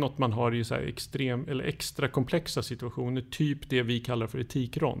det är något man har i så här extrem eller extra komplexa situationer. Typ det vi kallar för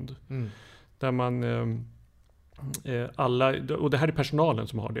etikrond. Där man... alla, och det här är personalen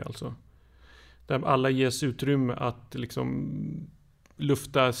som har det alltså. Där alla ges utrymme att liksom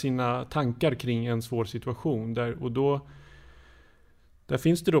lufta sina tankar kring en svår situation. Där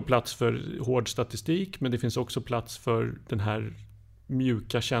finns det då plats för hård statistik, men det finns också plats för den här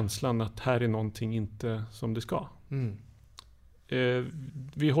mjuka känslan att här är någonting inte som det ska.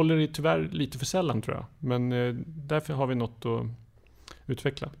 Vi håller det tyvärr lite för sällan, tror jag. Men därför har vi något att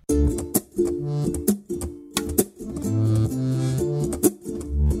utveckla.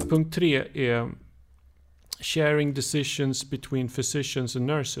 Punkt 3 är sharing decisions between physicians and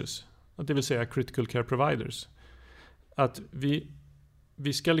nurses. Det vill säga critical care providers. Att vi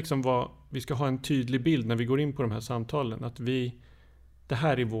ska ha en tydlig bild när vi går in på de här samtalen. Att det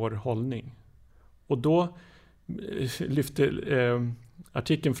här är vår hållning. Och då lyfter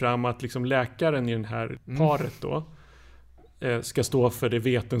artikeln fram att liksom läkaren i den här paret då ska stå för det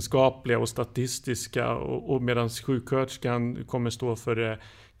vetenskapliga och statistiska, och medan sjuksköterskan kommer stå för det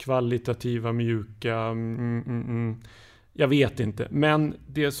kvalitativa, mjuka. Jag vet inte. Men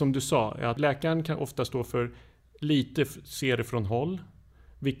det som du sa är att läkaren kan ofta stå för lite se det från håll,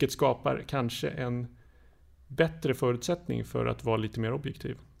 vilket skapar kanske en bättre förutsättning för att vara lite mer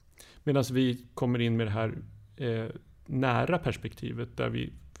objektiv. Medan vi kommer in med det här nära perspektivet där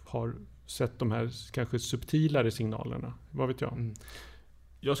vi har sett de här kanske subtilare signalerna. Vad vet jag? Mm.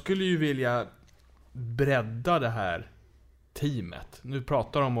 Jag skulle ju vilja bredda det här teamet. Nu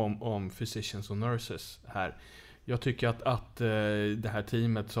pratar de om physicians och nurses här. Jag tycker att det här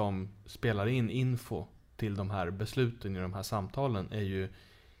teamet som spelar in info till de här besluten i de här samtalen är ju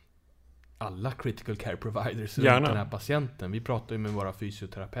alla critical care providers runt den här patienten. Vi pratar ju med våra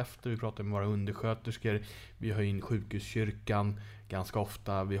fysioterapeuter, vi pratar med våra undersköterskor, vi har in sjukhuskyrkan ganska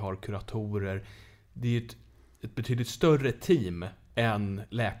ofta, vi har kuratorer. Det är ett betydligt större team än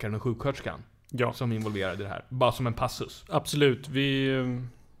läkaren och sjuksköterskan som är involverade i det här. Bara som en passus. Absolut, vi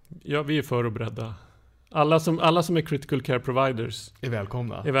är för att bredda. Alla som är critical care providers är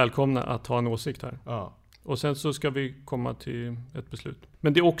välkomna att ha en åsikt här. Ja. Och sen så ska vi komma till ett beslut.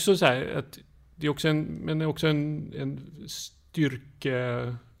 Men det är också så här att det är också en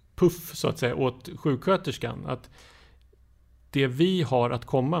styrkepuff så att säga åt sjuksköterskan att det vi har att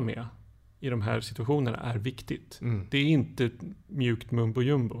komma med i de här situationerna är viktigt. Mm. Det är inte mjukt mumbo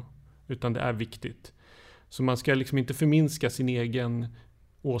jumbo utan det är viktigt. Så man ska liksom inte förminska sin egen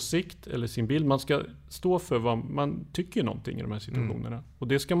åsikt eller sin bild. Man ska stå för vad man tycker någonting i de här situationerna. Mm. Och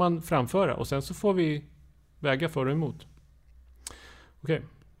det ska man framföra och sen så får vi väga för och emot. Okej.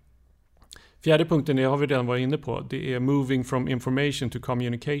 Fjärde punkten har vi redan varit inne på. Det är moving from information to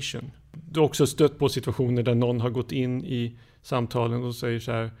communication. Du har också stött på situationer där någon har gått in i samtalen och säger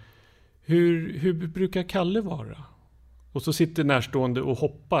så här: hur brukar Kalle vara? Och så sitter närstående och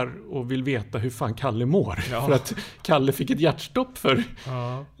hoppar och vill veta hur fan Kalle mår. Ja. För att Kalle fick ett hjärtstopp för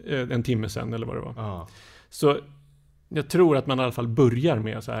en timme sedan eller vad det var. Ja. Så jag tror att man i alla fall börjar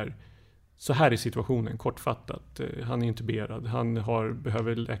med så här är situationen, kortfattat. Han är intuberad, han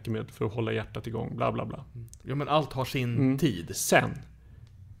behöver läkemedel för att hålla hjärtat igång, bla bla bla. Ja, men allt har sin tid. Sen,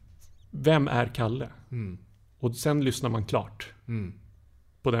 vem är Kalle? Mm. Och sen lyssnar man klart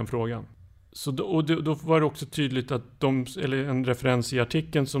på den frågan. Så då var det också tydligt att eller en referens i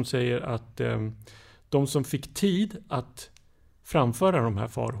artikeln som säger att de som fick tid att framföra de här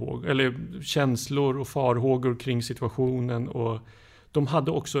eller känslor och farhågor kring situationen, och de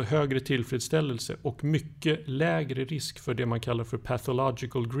hade också högre tillfredsställelse och mycket lägre risk för det man kallar för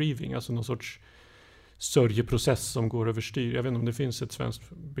pathological grieving, alltså någon sorts sörjeprocess som går överstyr. Jag vet inte om det finns ett svenskt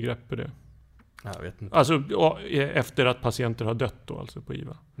begrepp för det. Jag vet inte. Alltså efter att patienter har dött då, alltså på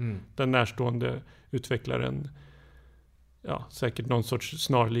IVA. Den närstående utvecklar säkert någon sorts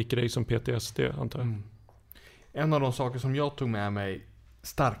snarlik grej som PTSD, antar jag. En av de saker som jag tog med mig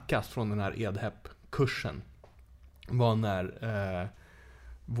starkast från den här EDHEP-kursen var när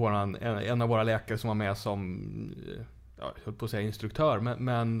en av våra läkare som var med som, jag höll på att säga instruktör,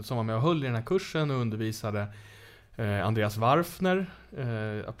 men som var med och höll i den här kursen och undervisade, Andreas Warfner,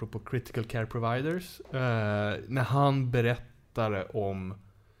 apropå critical care providers, när han berättade om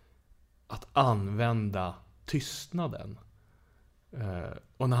att använda tystnaden.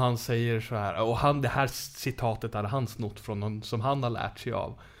 Och när han säger så här, och det här citatet hade han snott från någon som han har lärt sig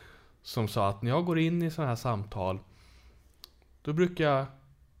av, som sa att när jag går in i sådana här samtal, då brukar jag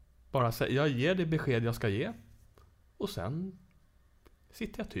bara säga, jag ger det besked jag ska ge, och sen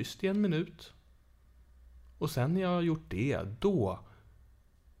sitter jag tyst i 1 minut. Och sen när jag har gjort det, då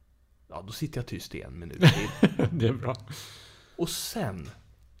sitter jag tyst i 1 minut till. Det är bra. Och sen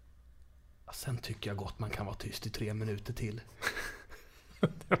tycker jag gott man kan vara tyst i 3 minuter till.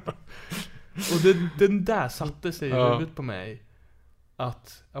 Och den där satte sig i huvudet på mig.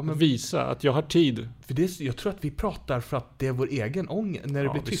 Att visa att jag har tid. För jag tror att vi pratar för att det är vår egen ångest. När det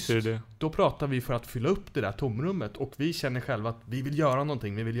blir tyst, då pratar vi för att fylla upp det där tomrummet. Och vi känner själva att vi vill göra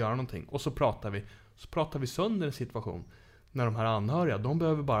någonting. Och så pratar vi sönder en situation. När de här anhöriga, de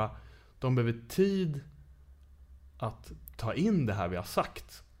behöver tid att ta in det här vi har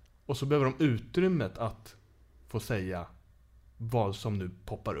sagt. Och så behöver de utrymmet att få säga vad som nu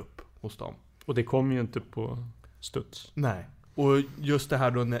poppar upp hos dem. Och det kommer ju inte på studs. Nej. Och just det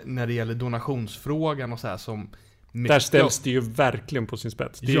här då när det gäller donationsfrågan och så här som... Där ställs det ju verkligen på sin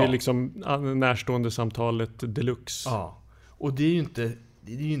spets. Det är ju liksom närstående samtalet deluxe. Ja. Och det är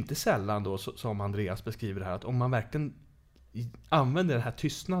ju inte sällan då som Andreas beskriver det här, att om man verkligen använder den här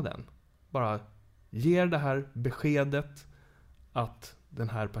tystnaden, bara ger det här beskedet att den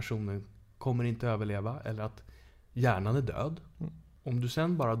här personen kommer inte överleva eller att hjärnan är död. Om du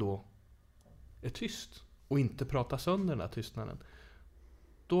sen bara då är tyst och inte pratar sönder den här tystnaden,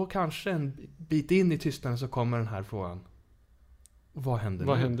 då kanske en bit in i tystnaden så kommer den här frågan: vad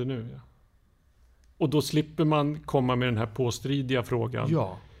händer nu? Ja. Och då slipper man komma med den här påstridiga frågan.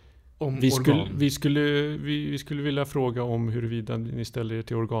 Ja. om organ. Vi skulle vilja fråga om huruvida ni ställer er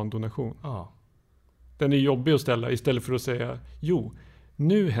till organdonation. Ja. Den är jobbig att ställa istället för att säga jo,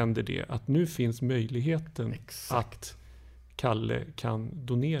 nu händer det att nu finns möjligheten att Kalle kan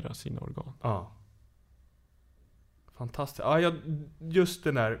donera sina organ. Ja. Fantastiskt. Ja, just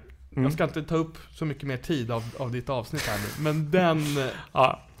den där. Jag ska inte ta upp så mycket mer tid av ditt avsnitt här nu. Men den...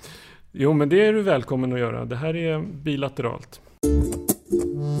 Ja. Jo, men det är du välkommen att göra. Det här är bilateralt.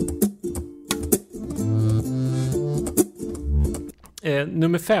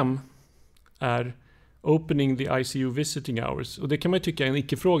 Nummer 5 är Opening the ICU visiting hours. Och det kan man ju tycka är en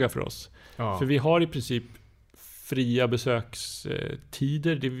icke-fråga för oss. Ja. För vi har i princip fria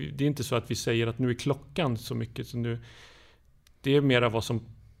besökstider. Det är inte så att vi säger att nu är klockan så mycket. Så nu, det är mera vad som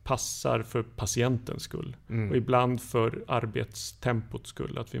passar för patientens skull. Och ibland för arbetstempots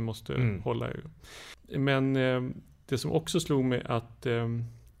skull. Att vi måste hålla. Men det som också slog mig att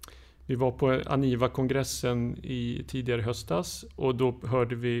vi var på Aniva-kongressen tidigare höstas. Och då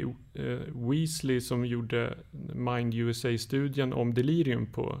hörde vi Weasley som gjorde Mind USA-studien om delirium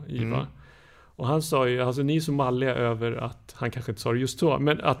på IVA. Och han sa ju, alltså ni är så malliga över att, han kanske inte sa det just så,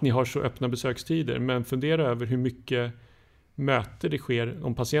 men att ni har så öppna besökstider. Men fundera över hur mycket möte det sker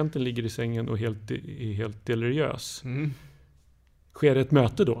om patienten ligger i sängen och är helt deliriös. Sker ett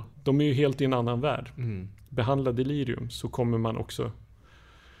möte då? De är ju helt i en annan värld. Behandla delirium så kommer man också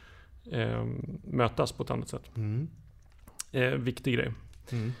mötas på ett annat sätt. Viktig grej.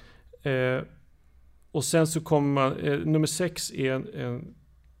 Och sen så kommer man, nummer 6 är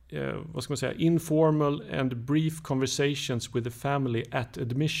vad ska man säga, informal and brief conversations with the family at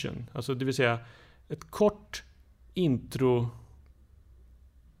admission. Alltså det vill säga ett kort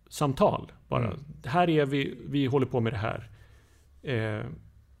intro-samtal bara. Här är vi håller på med det här.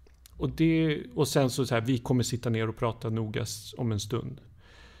 Och sen så här, vi kommer sitta ner och prata noga om en stund.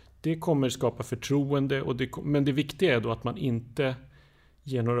 Det kommer skapa förtroende, men det viktiga är då att man inte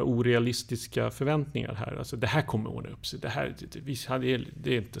ger några orealistiska förväntningar här. Alltså det här kommer ordna upp sig. Det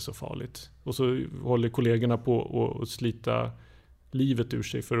är inte så farligt. Och så håller kollegorna på att slita livet ur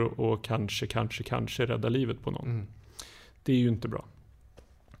sig för att kanske rädda livet på någon. Det är ju inte bra.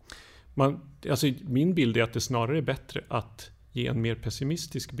 Alltså min bild är att det snarare är bättre att ge en mer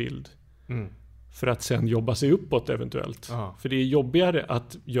pessimistisk bild. För att sen jobba sig uppåt eventuellt. För det är jobbigare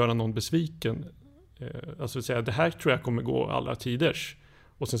att göra någon besviken. Alltså säga, det här tror jag kommer gå alla tiders.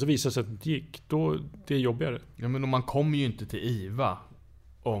 Och sen så visar det sig att det gick. Då det är jobbigare. Ja, men man kommer ju inte till IVA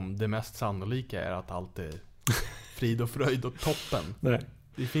om det mest sannolika är att allt är frid och fröjd och toppen. Nej.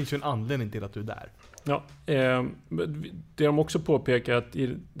 Det finns ju en anledning till att du är där. Ja, det de också påpekar att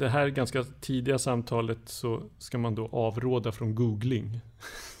i det här ganska tidiga samtalet så ska man då avråda från googling.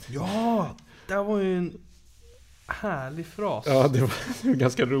 Ja, det var ju en härlig fras. Ja, det var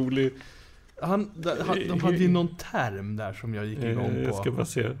ganska rolig. De hade ju någon term där som jag gick igång på. Jag ska bara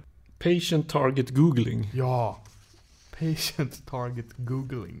se. Patient target googling. Ja, patient target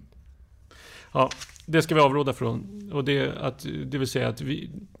googling. Ja, det ska vi avråda från. Och det vill säga att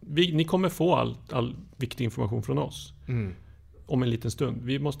ni kommer få all viktig information från oss. Om en liten stund.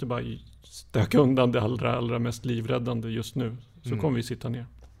 Vi måste bara stöka undan det allra mest livräddande just nu. Så kommer vi sitta ner.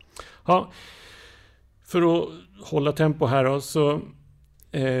 Ja, för att hålla tempo här då, så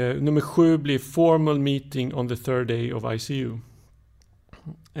nummer 7 blir formal meeting on the third day of ICU.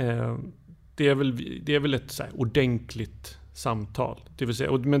 Det är väl ett så här ordentligt samtal. Det vill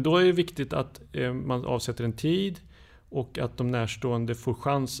säga, men då är det viktigt att man avsätter en tid och att de närstående får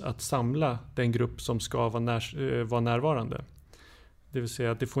chans att samla den grupp som ska vara närvarande. Det vill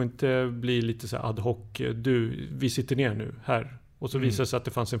säga att det får inte bli lite så här ad hoc. Vi sitter ner nu här. Och så visar det sig att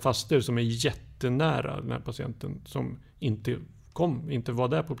det fanns en faster som är jättenära den här patienten som inte var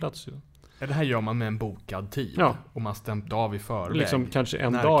där på plats. Ja, det här gör man med en bokad tid. Ja. Och man stämt av i förväg. Liksom kanske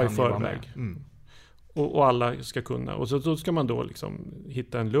en dag i förväg. Och alla ska kunna. Och så ska man då liksom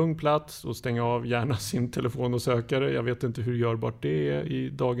hitta en lugn plats och stänga av gärna sin telefon och sökare. Jag vet inte hur görbart det är i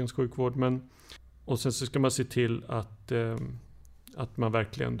dagens sjukvård. Och sen så ska man se till att man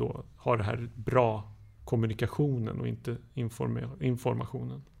verkligen då har det här bra kommunikationen och inte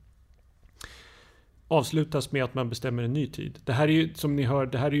informationen. Avslutas med att man bestämmer en ny tid. Det här är ju, som ni hör,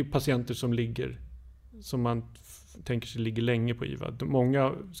 det här är ju patienter som man tänker sig ligger länge på IVA.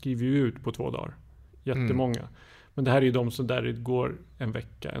 Många skriver ju ut på 2 dagar. Jättemånga. Men det här är ju de som där det går en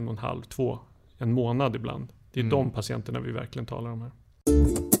vecka, 1,5, 2, en månad ibland. Det är de patienterna vi verkligen talar om här.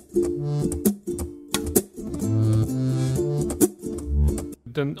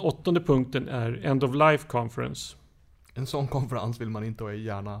 Den 8:e punkten är End of Life Conference. En sån konferens vill man inte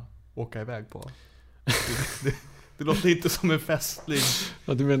gärna åka iväg på. Det låter inte som en festlig.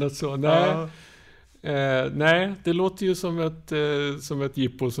 Ja, du menar så? Nej. Ja. Nej, det låter ju som ett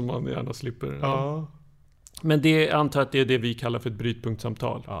jippo som man gärna slipper. Ja. Men det antar att det är det vi kallar för ett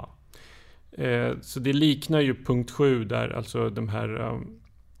brytpunktsamtal. Ja. Så det liknar ju punkt 7 där, alltså de här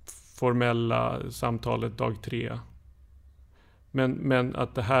formella samtalet dag 3. Men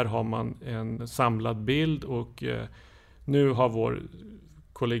att det här har man en samlad bild och nu har vår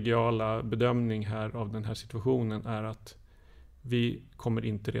kollegiala bedömning här av den här situationen är att vi kommer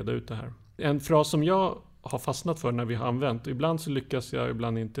inte reda ut det här. En fras som jag har fastnat för när vi har använt, och ibland så lyckas jag,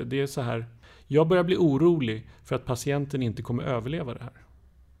 ibland inte, det är så här: jag börjar bli orolig för att patienten inte kommer överleva det här.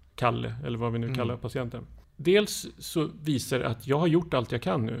 Kalle, eller vad vi nu kallar patienten. Dels så visar det att jag har gjort allt jag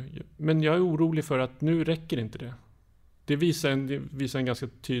kan nu, men jag är orolig för att nu räcker inte det. Det visar en ganska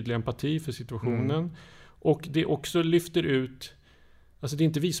tydlig empati för situationen. Och det också lyfter ut, alltså det är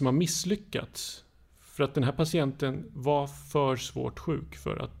inte vi som har misslyckats. För att den här patienten var för svårt sjuk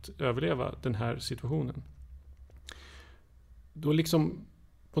för att överleva den här situationen. Då liksom,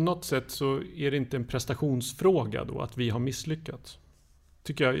 på något sätt så är det inte en prestationsfråga då att vi har misslyckats.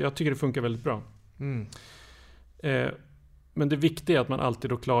 Jag tycker det funkar väldigt bra. Men det viktiga är att man alltid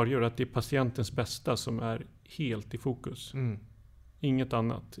då klargör att det är patientens bästa som är helt i fokus. Inget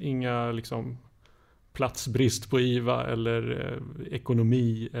annat. Inga liksom platsbrist på IVA eller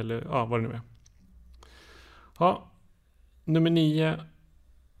ekonomi eller vad det nu är. Ja, nummer 9.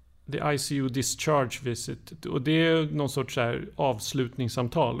 The ICU discharge visit. Och det är någon sorts så här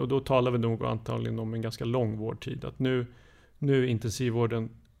avslutningssamtal. Och då talar vi nog antagligen om en ganska lång vårdtid. Att nu är intensivvården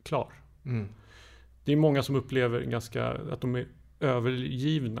klar. Det är många som upplever att de är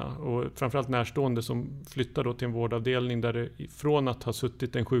övergivna. Och framförallt närstående som flyttar då till en vårdavdelning där det från att ha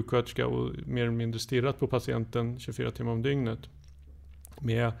suttit en sjuksköterska och mer eller mindre stirrat på patienten 24 timmar om dygnet.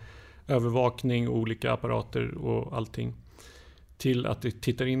 Med övervakning och olika apparater och allting. Till att det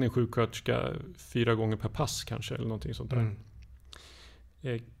tittar in en sjuksköterska 4 gånger per pass kanske eller någonting sånt där.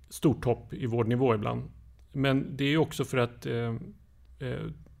 Stort hopp i vårdnivå ibland. Men det är också för att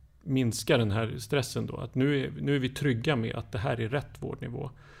minska den här stressen då. Att nu är vi trygga med att det här är rätt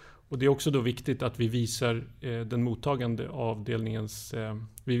vårdnivå. Och det är också då viktigt att vi visar den mottagande avdelningens,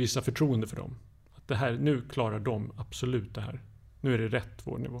 vi visar förtroende för dem. Att det här, nu klarar de absolut det här. Nu är det rätt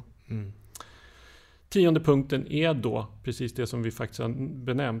vårdnivå. 10:e punkten är då precis det som vi faktiskt har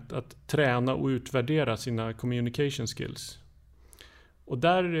benämnt. Att träna och utvärdera sina communication skills. Och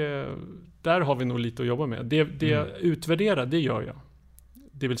där har vi nog lite att jobba med. Det utvärdera, det gör jag.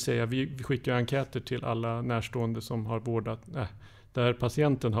 Det vill säga vi skickar enkäter till alla närstående som har där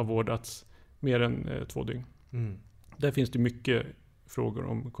patienten har vårdats mer än 2 dygn. Där finns det mycket frågor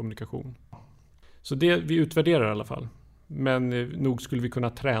om kommunikation. Så vi utvärderar i alla fall. Men nog skulle vi kunna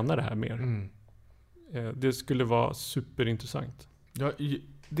träna det här mer. Det skulle vara superintressant. Ja,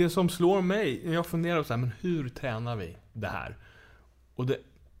 det som slår mig, jag funderar så här, men hur tränar vi det här? Och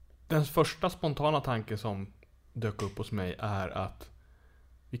den första spontana tanken som dök upp hos mig är att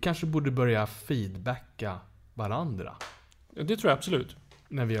vi kanske borde börja feedbacka varandra. Ja, det tror jag absolut.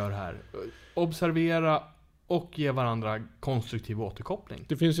 När vi gör det här. Observera och ge varandra konstruktiv återkoppling.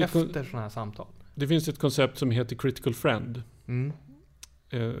 Det finns efter sådana här samtal. Det finns ett koncept som heter critical friend.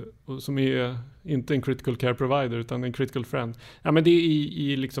 Och som är inte en critical care provider utan en critical friend. Ja, men det är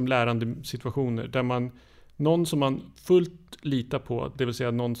i liksom lärande situationer där någon som man fullt litar på, det vill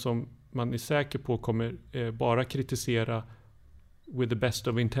säga någon som man är säker på kommer bara kritisera with the best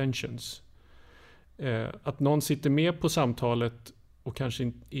of intentions. Att någon sitter med på samtalet och kanske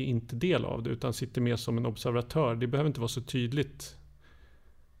är inte del av det utan sitter med som en observatör. Det behöver inte vara så tydligt.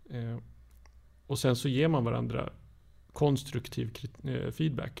 Och sen så ger man varandra konstruktiv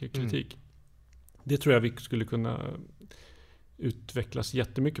feedback, kritik. Det tror jag vi skulle kunna utvecklas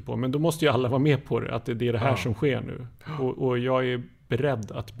jättemycket på. Men då måste ju alla vara med på det. Att det är det här som sker nu. Och jag är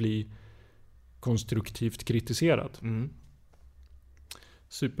beredd att bli konstruktivt kritiserad.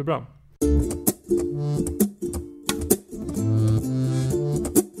 Superbra.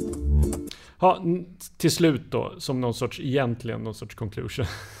 Ja, till slut då, som någon sorts conclusion.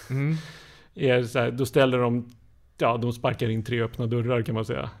 Är så här, då ställer de sparkar in 3 öppna dörrar kan man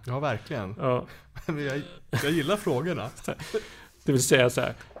säga. Ja, verkligen. Ja. Jag gillar frågorna. Det vill säga så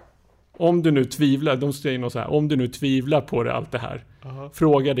här, om du nu tvivlar, de säger något så här, om du nu tvivlar på allt det här,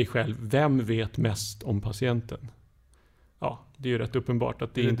 fråga dig själv, vem vet mest om patienten? Ja, det är ju rätt uppenbart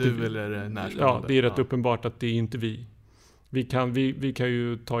att det är inte du vi. eller närstående. Ja, det är rätt uppenbart att det är inte vi. Vi kan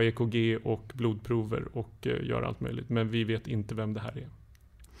ju ta EKG och blodprover och göra allt möjligt, men vi vet inte vem det här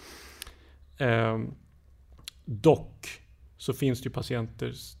är. Dock så finns det ju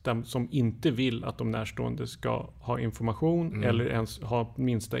patienter som inte vill att de närstående ska ha information eller ens ha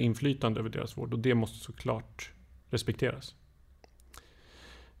minsta inflytande över deras vård. Och det måste såklart respekteras.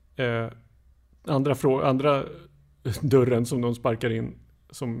 Andra dörren som de sparkar in,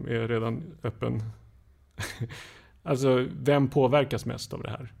 som är redan öppen. Alltså, vem påverkas mest av det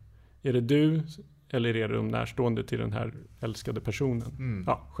här? Är det du eller är det de närstående till den här älskade personen?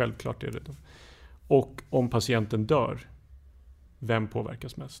 Ja, självklart är det de. Och om patienten dör, vem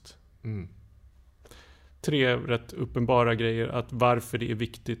påverkas mest? 3 rätt uppenbara grejer att varför det är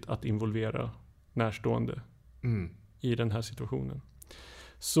viktigt att involvera närstående i den här situationen.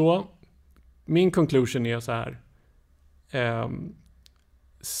 Så min conclusion är så här.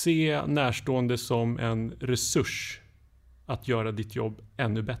 Se närstående som en resurs att göra ditt jobb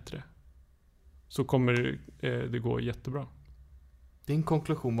ännu bättre. Så kommer det gå jättebra. Din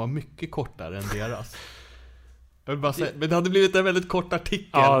konklusion var mycket kortare än deras. Jag vill bara säga, men det hade blivit en väldigt kort artikel.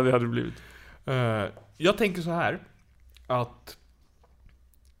 Ja, det hade blivit. Jag tänker så här, att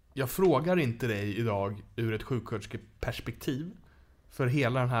jag frågar inte dig idag ur ett sjuksköterskeperspektiv. För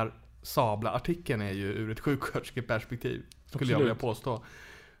hela den här sabla-artikeln är ju ur ett sjuksköterskeperspektiv, skulle jag vilja påstå.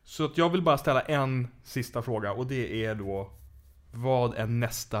 Så att jag vill bara ställa en sista fråga, och det är då: vad är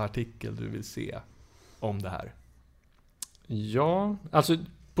nästa artikel du vill se om det här? Ja, alltså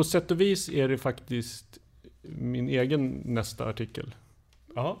på sätt och vis är det faktiskt min egen nästa artikel.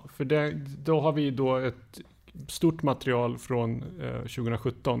 Ja. För då har vi då ett stort material från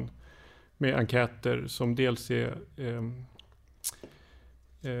 2017 med enkäter som dels är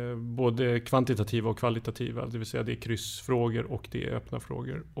både kvantitativa och kvalitativa. Det vill säga det är kryssfrågor och det är öppna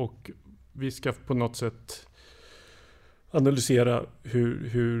frågor. Och vi ska på något sätt analysera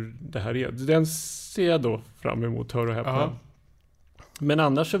hur det här är. Den ser jag då fram emot, hör och häpna. Ja. Men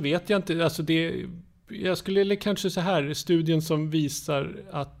annars så vet jag inte. Alltså jag skulle kanske så här, studien som visar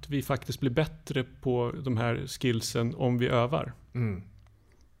att vi faktiskt blir bättre på de här skillsen om vi övar.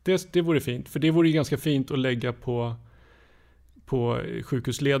 Det vore fint. För det vore ju ganska fint att lägga på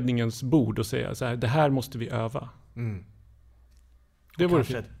sjukhusledningens bord och säga så här: det här måste vi öva. Det vore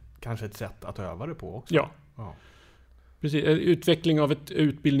fint. Kanske ett sätt att öva det på också. Ja. Precis. Utveckling av ett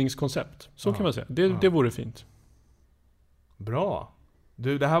utbildningskoncept. Så kan man säga. Det vore fint. Bra.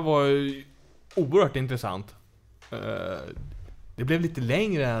 Du, det här var oerhört intressant. Det blev lite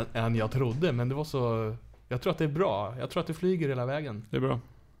längre än jag trodde, men det var så... Jag tror att det är bra. Jag tror att det flyger hela vägen. Det är bra.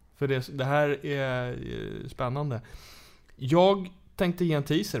 För det här är spännande. Jag tänkte ge en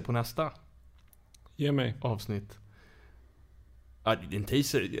teaser på nästa. Ge mig. Avsnitt. En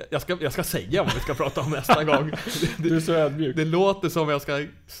teaser. Jag ska säga vad vi ska prata om nästa gång. Du är så ödmjuk. Det låter som jag ska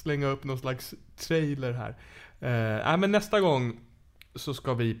slänga upp någon slags trailer här. Men nästa gång så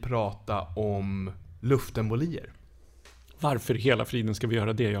ska vi prata om luftembolier. Varför hela friden ska vi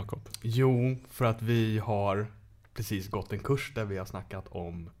göra det, Jakob? Jo, för att vi har precis gått en kurs där vi har snackat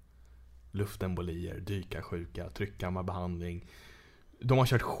om luftembolier, dykarsjuka, tryckkammarbehandling. De har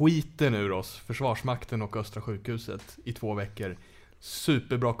kört skiten ur oss, Försvarsmakten och Östra sjukhuset, i 2 veckor.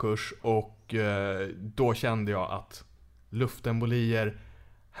 Superbra kurs, och då kände jag att luftembolier,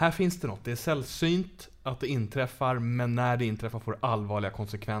 här finns det något. Det är sällsynt att det inträffar, men när det inträffar får allvarliga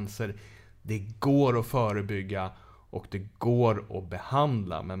konsekvenser. Det går att förebygga och det går att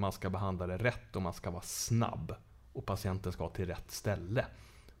behandla, men man ska behandla det rätt och man ska vara snabb. Och patienten ska till rätt ställe.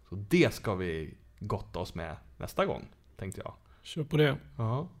 Så det ska vi gotta oss med nästa gång, tänkte jag. Kör på det.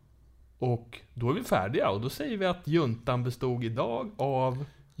 Ja. Och då är vi färdiga, och då säger vi att juntan bestod idag av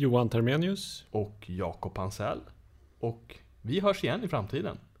Johan Termenius och Jakob Hansell. Och vi hörs igen i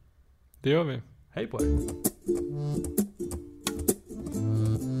framtiden. Det gör vi. Hej på er.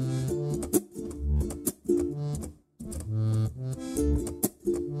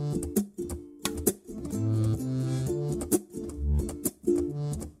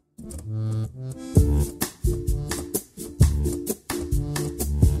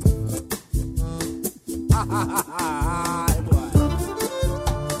 Ha ha ha!